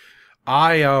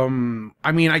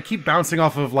 I keep bouncing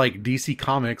off of DC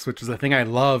Comics, which is a thing I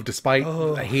love despite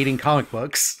hating comic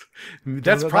books.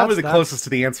 That's probably the closest to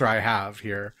the answer I have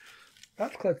here.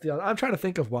 That's close to the answer. I'm trying to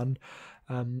think of one.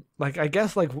 I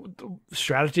guess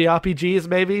strategy RPGs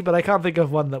maybe, but I can't think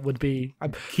of one that would be.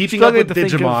 I'm keeping up with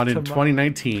Digimon in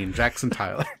 2019, Jackson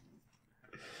Tyler.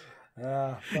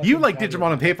 You like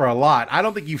Digimon on paper a lot. I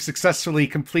don't think you've successfully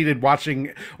completed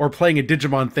watching or playing a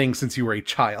Digimon thing since you were a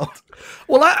child.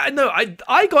 Well,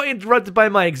 I got interrupted by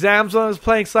my exams when I was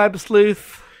playing Cyber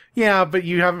Sleuth. Yeah, but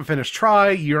you haven't finished Try.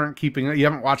 You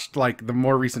haven't watched the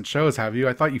more recent shows, have you?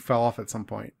 I thought you fell off at some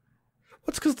point.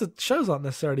 What's because the shows aren't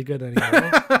necessarily good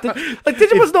anymore.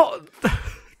 Digimon's not.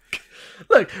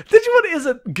 Look, Digimon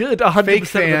isn't good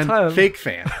 100% of the time. Fake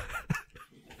fan.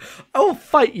 I will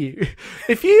fight you.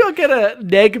 If you are gonna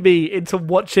neg me into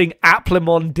watching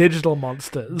Applemon Digital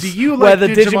Monsters, Do you like the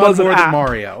Digimon more than app,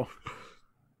 Mario?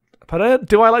 Pardon?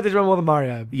 Do I like Digimon more than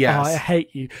Mario? Yes. Oh,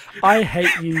 I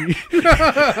hate you.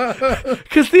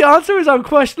 Because the answer is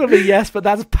unquestionably yes, but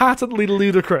that's patently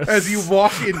ludicrous. As you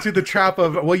walk into the trap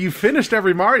of, well, you finished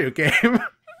every Mario game.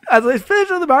 As I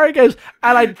finished all the Mario games,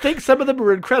 and I think some of them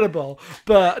are incredible,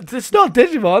 but it's not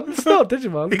Digimon. It's not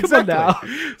Digimon. Come on now.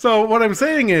 So what I'm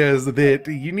saying is that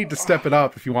you need to step it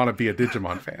up if you want to be a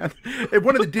Digimon fan.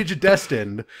 One of the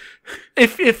Digidestined.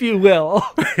 If you will.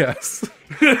 Yes.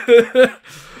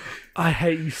 I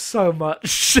hate you so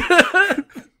much.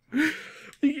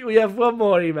 We have one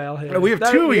more email here. We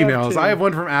have two emails. I have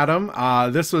one from Adam.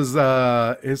 This was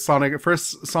his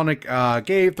first Sonic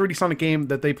 3D Sonic game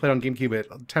that they played on GameCube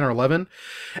at 10 or 11.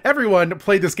 Everyone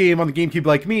played this game on the GameCube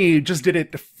like me, just did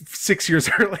it 6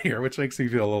 years earlier, which makes me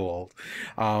feel a little old.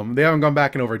 They haven't gone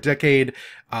back in over a decade.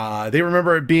 They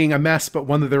remember it being a mess, but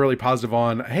one that they're really positive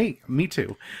on. Hey, me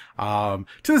too. To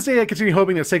this day, I continue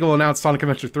hoping that Sega will announce Sonic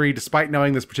Adventure 3, despite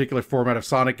knowing this particular format of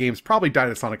Sonic games probably died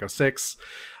at Sonic 06.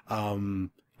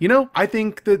 I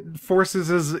think that Forces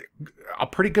is a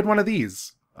pretty good one of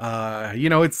these. It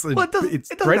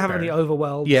doesn't have any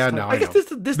overwhelms. Yeah, no, I guess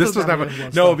this doesn't have any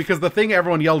no, because the thing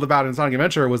everyone yelled about in Sonic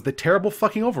Adventure was the terrible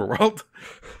fucking overworld.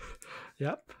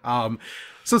 Yep.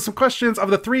 So some questions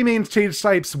of the three main stage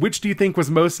types. Which do you think was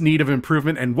most in need of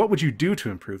improvement, and what would you do to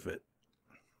improve it?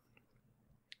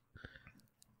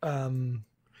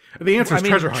 The answer is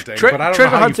treasure hunting, but I don't know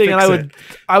how you fix it.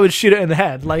 I would shoot it in the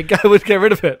head. Like, I would get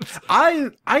rid of it.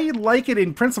 I like it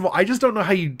in principle. I just don't know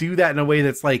how you do that in a way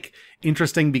that's like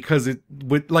interesting, because it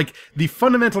would, like, the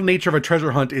fundamental nature of a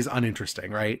treasure hunt is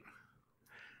uninteresting, right?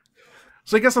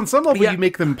 So I guess on some level you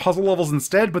make them puzzle levels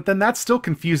instead, but then that's still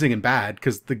confusing and bad,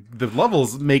 because the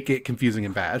levels make it confusing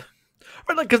and bad.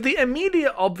 Right, because the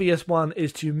immediate obvious one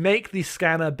is to make the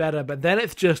scanner better, but then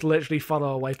it's just literally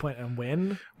follow a waypoint and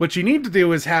win. What you need to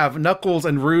do is have Knuckles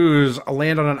and Rouge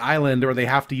land on an island where they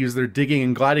have to use their digging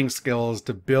and gliding skills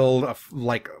to build a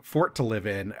fort to live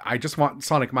in. I just want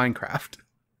Sonic Minecraft.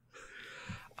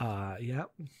 Yeah.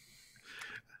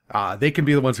 They can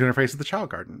be the ones who interface with the Child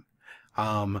Garden.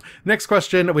 Next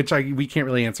question, which we can't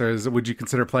really answer, is would you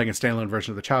consider playing a standalone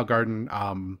version of the Child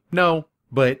Garden? No.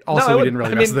 But also, we didn't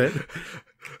really mess with it.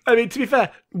 I mean, to be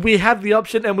fair, we had the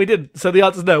option and we didn't. So the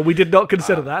answer is no, we did not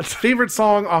consider that. Favorite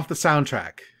song off the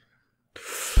soundtrack?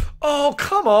 Oh,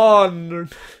 come on.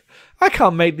 I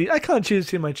can't choose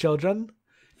between my children.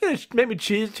 Make me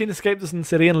choose between Escape the Sin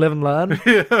City and Live and Learn.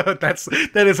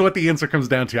 That is what the answer comes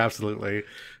down to, absolutely.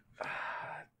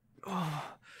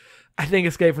 I think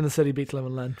Escape from the City beats Live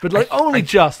and Learn. But only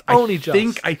just.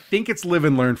 I think it's Live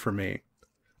and Learn for me.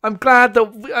 I'm glad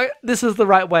that this is the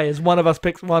right way, is one of us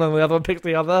picks one and the other one picks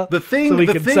the other. The thing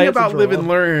about Live and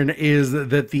Learn is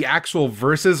that the actual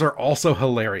verses are also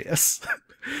hilarious.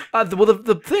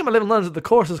 The thing about Live and Learn is that the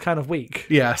chorus is kind of weak.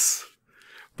 Yes.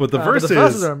 But the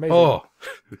verses are amazing. Oh.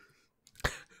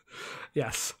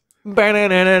 Yes. You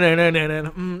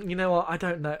know what? I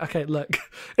don't know. Okay, look.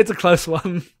 It's a close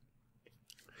one.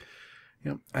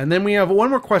 Yep. And then we have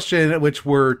one more question, which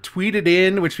were tweeted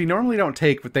in, which we normally don't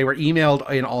take, but they were emailed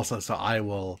in also, so I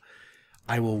will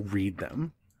read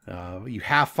them. You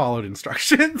have followed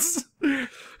instructions.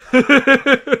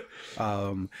 The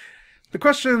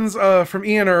questions from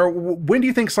Ian are: when do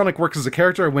you think Sonic works as a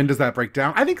character, or when does that break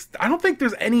down? I don't think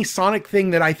there's any Sonic thing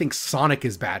that I think Sonic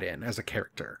is bad in as a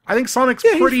character. I think Sonic's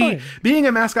pretty, being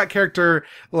a mascot character,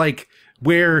 like,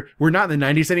 where we're not in the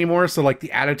 90s anymore, so like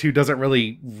the attitude doesn't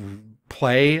really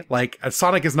play. Like,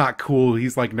 Sonic is not cool.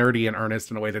 He's like nerdy and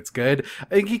earnest in a way that's good.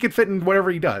 I think he could fit in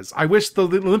whatever he does. I wish the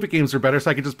Olympic Games were better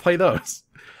so I could just play those.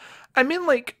 I mean,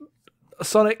 like,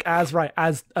 Sonic as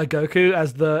a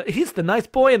Goku, he's the nice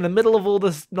boy in the middle of all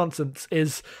this nonsense,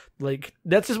 is like,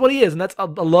 that's just what he is, and that's a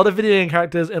lot of video game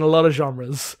characters in a lot of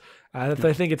genres. I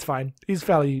think it's fine. He's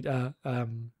fairly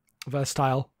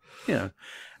versatile. Yeah.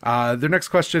 The next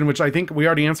question, which I think we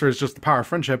already answered, is just the power of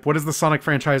friendship. What is the Sonic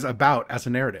franchise about as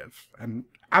a narrative? And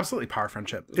absolutely power of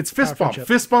friendship. It's fist bump.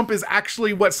 Fist bump is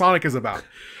actually what Sonic is about.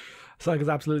 Sonic is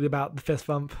absolutely about the fist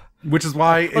bump. Which is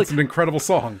why it's an incredible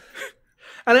song.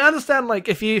 And I understand, like,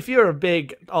 if you're a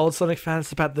big old Sonic fan,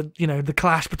 it's about the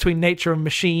clash between nature and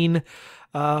machine.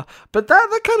 But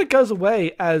that kind of goes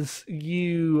away as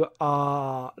you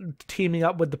are teaming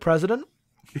up with the president.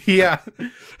 Yeah.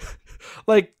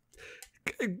 Like,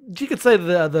 you could say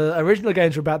the original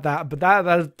games were about that, but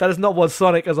that is not what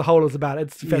Sonic as a whole is about.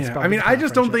 It's I mean, I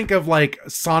just don't think of like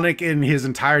Sonic in his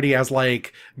entirety as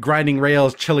like grinding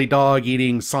rails, chili dog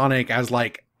eating Sonic as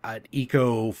like an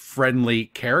eco-friendly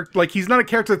character. Like, he's not a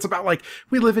character that's about like,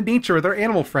 we live in nature with our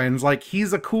animal friends. Like,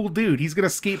 he's a cool dude. He's gonna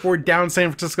skateboard down San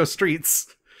Francisco streets.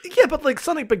 Yeah, but like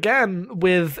Sonic began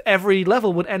with every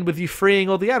level would end with you freeing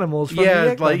all the animals. From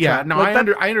Yeah, the like yeah. No, like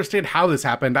I understand how this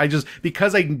happened. I just,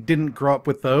 because I didn't grow up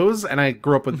with those, and I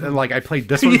grew up with like I played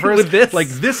this one first. This? Like,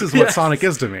 this is what Sonic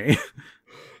is to me.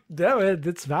 No,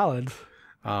 it's valid.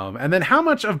 And then how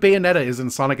much of Bayonetta is in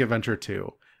Sonic Adventure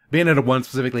 2? Bayonetta 1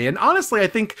 specifically. And honestly, I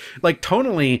think, like,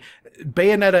 tonally,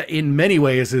 Bayonetta in many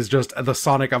ways is just the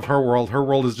Sonic of her world. Her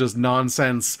world is just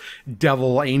nonsense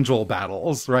devil-angel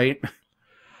battles, right?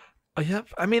 Yeah,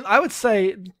 I mean, I would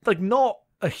say, like, not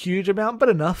a huge amount, but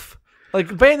enough. Like,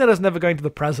 Bayonetta's never going to the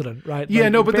president, right? Yeah,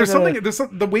 like, no, but there's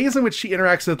the ways in which she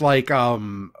interacts with, like,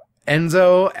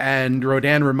 Enzo and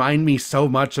Rodan remind me so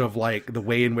much of, like, the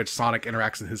way in which Sonic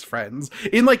interacts with his friends.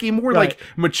 In, like, a more, like,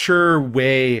 mature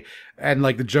way, and,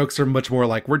 like, the jokes are much more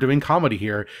like, we're doing comedy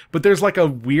here. But there's, like, a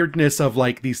weirdness of,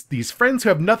 like, these friends who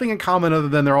have nothing in common other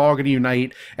than they're all going to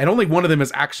unite, and only one of them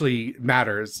is actually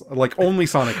matters. Like, only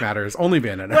Sonic matters. Only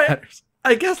Bayonetta matters.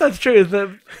 I guess that's true.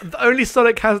 The only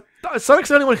Sonic's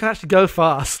the only one who can actually go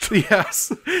fast.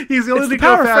 Yes. He's the only one to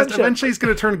go fast. Eventually he's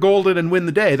going to turn golden and win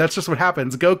the day. That's just what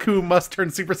happens. Goku must turn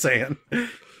Super Saiyan.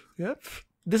 Yep.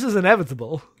 This is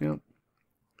inevitable. Yep.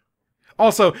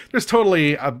 Also, there's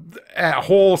totally a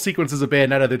whole sequences of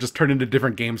Bayonetta that just turn into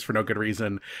different games for no good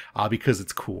reason, because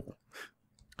it's cool.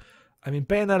 I mean,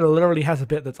 Bayonetta literally has a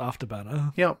bit that's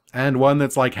Afterburner. Yep. And one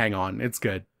that's like, hang on, it's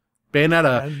good.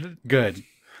 Bayonetta, good.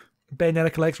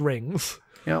 Bayonetta collects rings.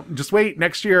 Yeah, just wait.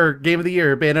 Next year, Game of the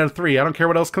Year, Bayonetta 3. I don't care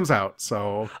what else comes out,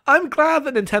 so... I'm glad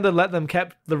that Nintendo let them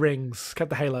kept the rings, kept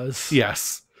the halos.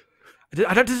 Yes. Does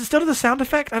it still do the sound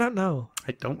effect? I don't know.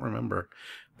 I don't remember.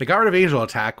 They got rid of Angel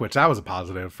Attack, which that was a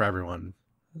positive for everyone.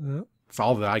 It's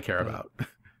all that I care about.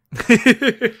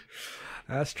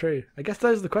 That's true. I guess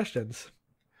those are the questions.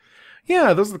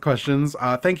 Yeah, those are the questions.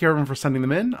 Thank you, everyone, for sending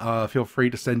them in. Feel free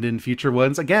to send in future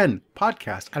ones. Again,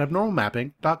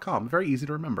 podcast@abnormalmapping.com. Very easy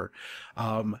to remember.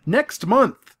 Next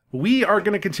month, we are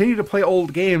going to continue to play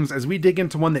old games as we dig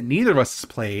into one that neither of us has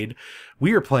played.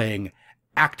 We are playing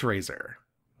ActRaiser,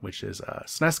 which is a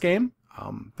SNES game.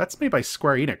 That's made by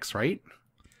Square Enix, right?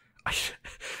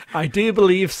 I do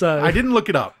believe so. I didn't look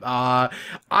it up.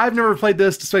 I've never played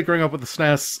this despite growing up with the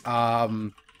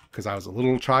SNES. Because I was a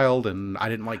little child and I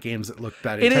didn't like games that looked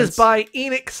that intense. It is by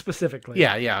Enix specifically.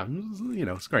 Yeah. You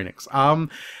know, Square Enix.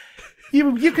 You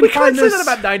can we find can't this... say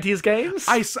that about 90s games.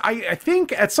 I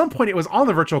think at some point it was on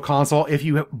the Virtual Console if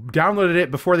you downloaded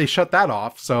it before they shut that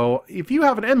off. So if you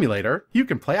have an emulator, you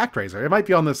can play ActRaiser. It might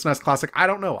be on the SNES Classic. I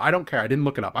don't know. I don't care. I didn't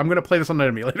look it up. I'm going to play this on an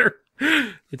emulator.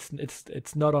 It's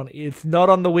not on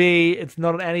the Wii. It's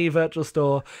not on any virtual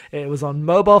store. It was on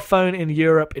mobile phone in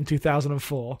Europe in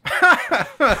 2004.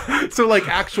 So like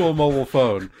actual mobile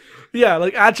phone. Yeah,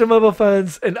 like actual mobile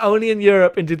phones, and only in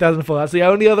Europe in 2004. That's the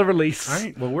only other release. All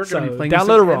right. Well, we're going to be playing some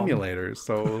emulators,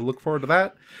 so look forward to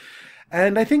that.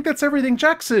 And I think that's everything.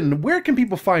 Jackson, where can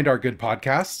people find our good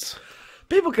podcasts?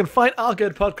 People can find our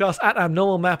good podcast at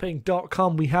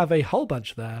abnormalmapping.com. We have a whole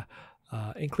bunch there.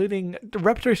 Including the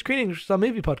Repertory Screening, which is our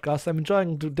movie podcast. I'm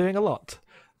enjoying doing a lot.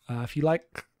 If you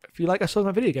like us talking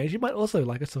about video games, you might also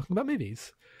like us talking about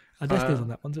movies. Destiny's on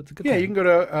that one, so it's a good thing. You can go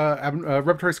to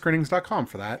repertoryscreenings.com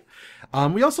for that.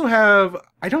 We also have,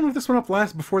 I don't know if this went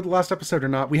up before the last episode or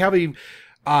not, we have a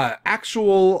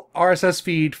actual RSS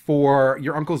feed for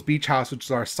Your Uncle's Beach House, which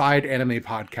is our side anime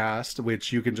podcast,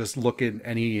 which you can just look in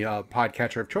any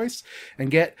podcatcher of choice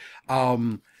and get,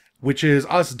 which is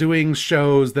us doing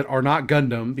shows that are not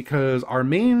Gundam, because our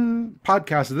main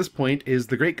podcast at this point is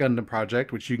The Great Gundam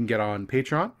Project, which you can get on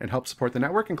Patreon and help support the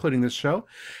network, including this show,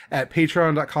 at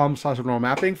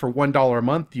patreon.com/abnormalmapping. For $1 a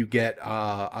month, you get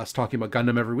us talking about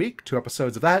Gundam every week, 2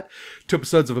 episodes of that, 2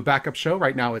 episodes of a backup show.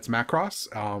 Right now it's Macross.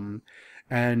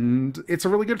 And it's a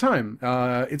really good time.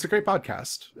 It's a great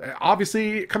podcast.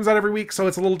 Obviously, it comes out every week, so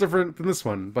it's a little different than this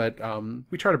one, but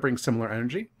we try to bring similar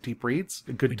energy, deep reads,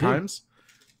 good times.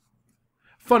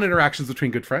 Fun interactions between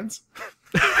good friends.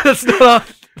 It's not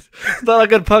a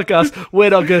good podcast. We're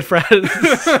not good friends.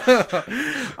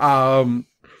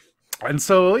 And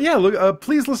so, yeah, look,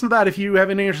 please listen to that if you have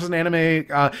any interest in anime.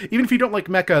 Even if you don't like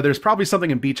mecha, there's probably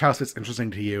something in Beach House that's interesting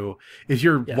to you. If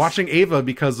you're watching Ava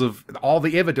because of all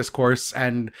the Ava discourse,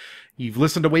 and you've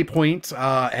listened to Waypoint,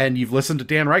 and you've listened to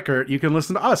Dan Reichert, you can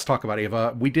listen to us talk about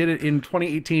Ava. We did it in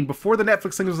 2018 before the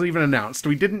Netflix thing was even announced.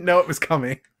 We didn't know it was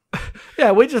coming.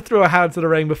 Yeah, we just threw our hands to the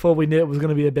ring before we knew it was going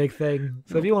to be a big thing.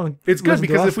 So if you want, It's good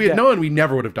because if we had known, we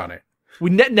never would have done it. We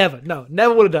never would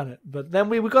have done it. But then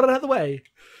we got it out of the way.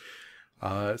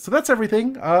 So that's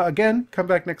everything. Again, come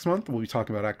back next month. We'll be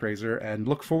talking about ActRaiser and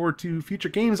look forward to future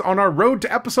games on our road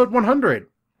to episode 100,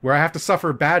 where I have to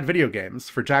suffer bad video games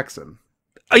for Jackson.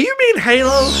 Are you mean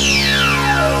Halo?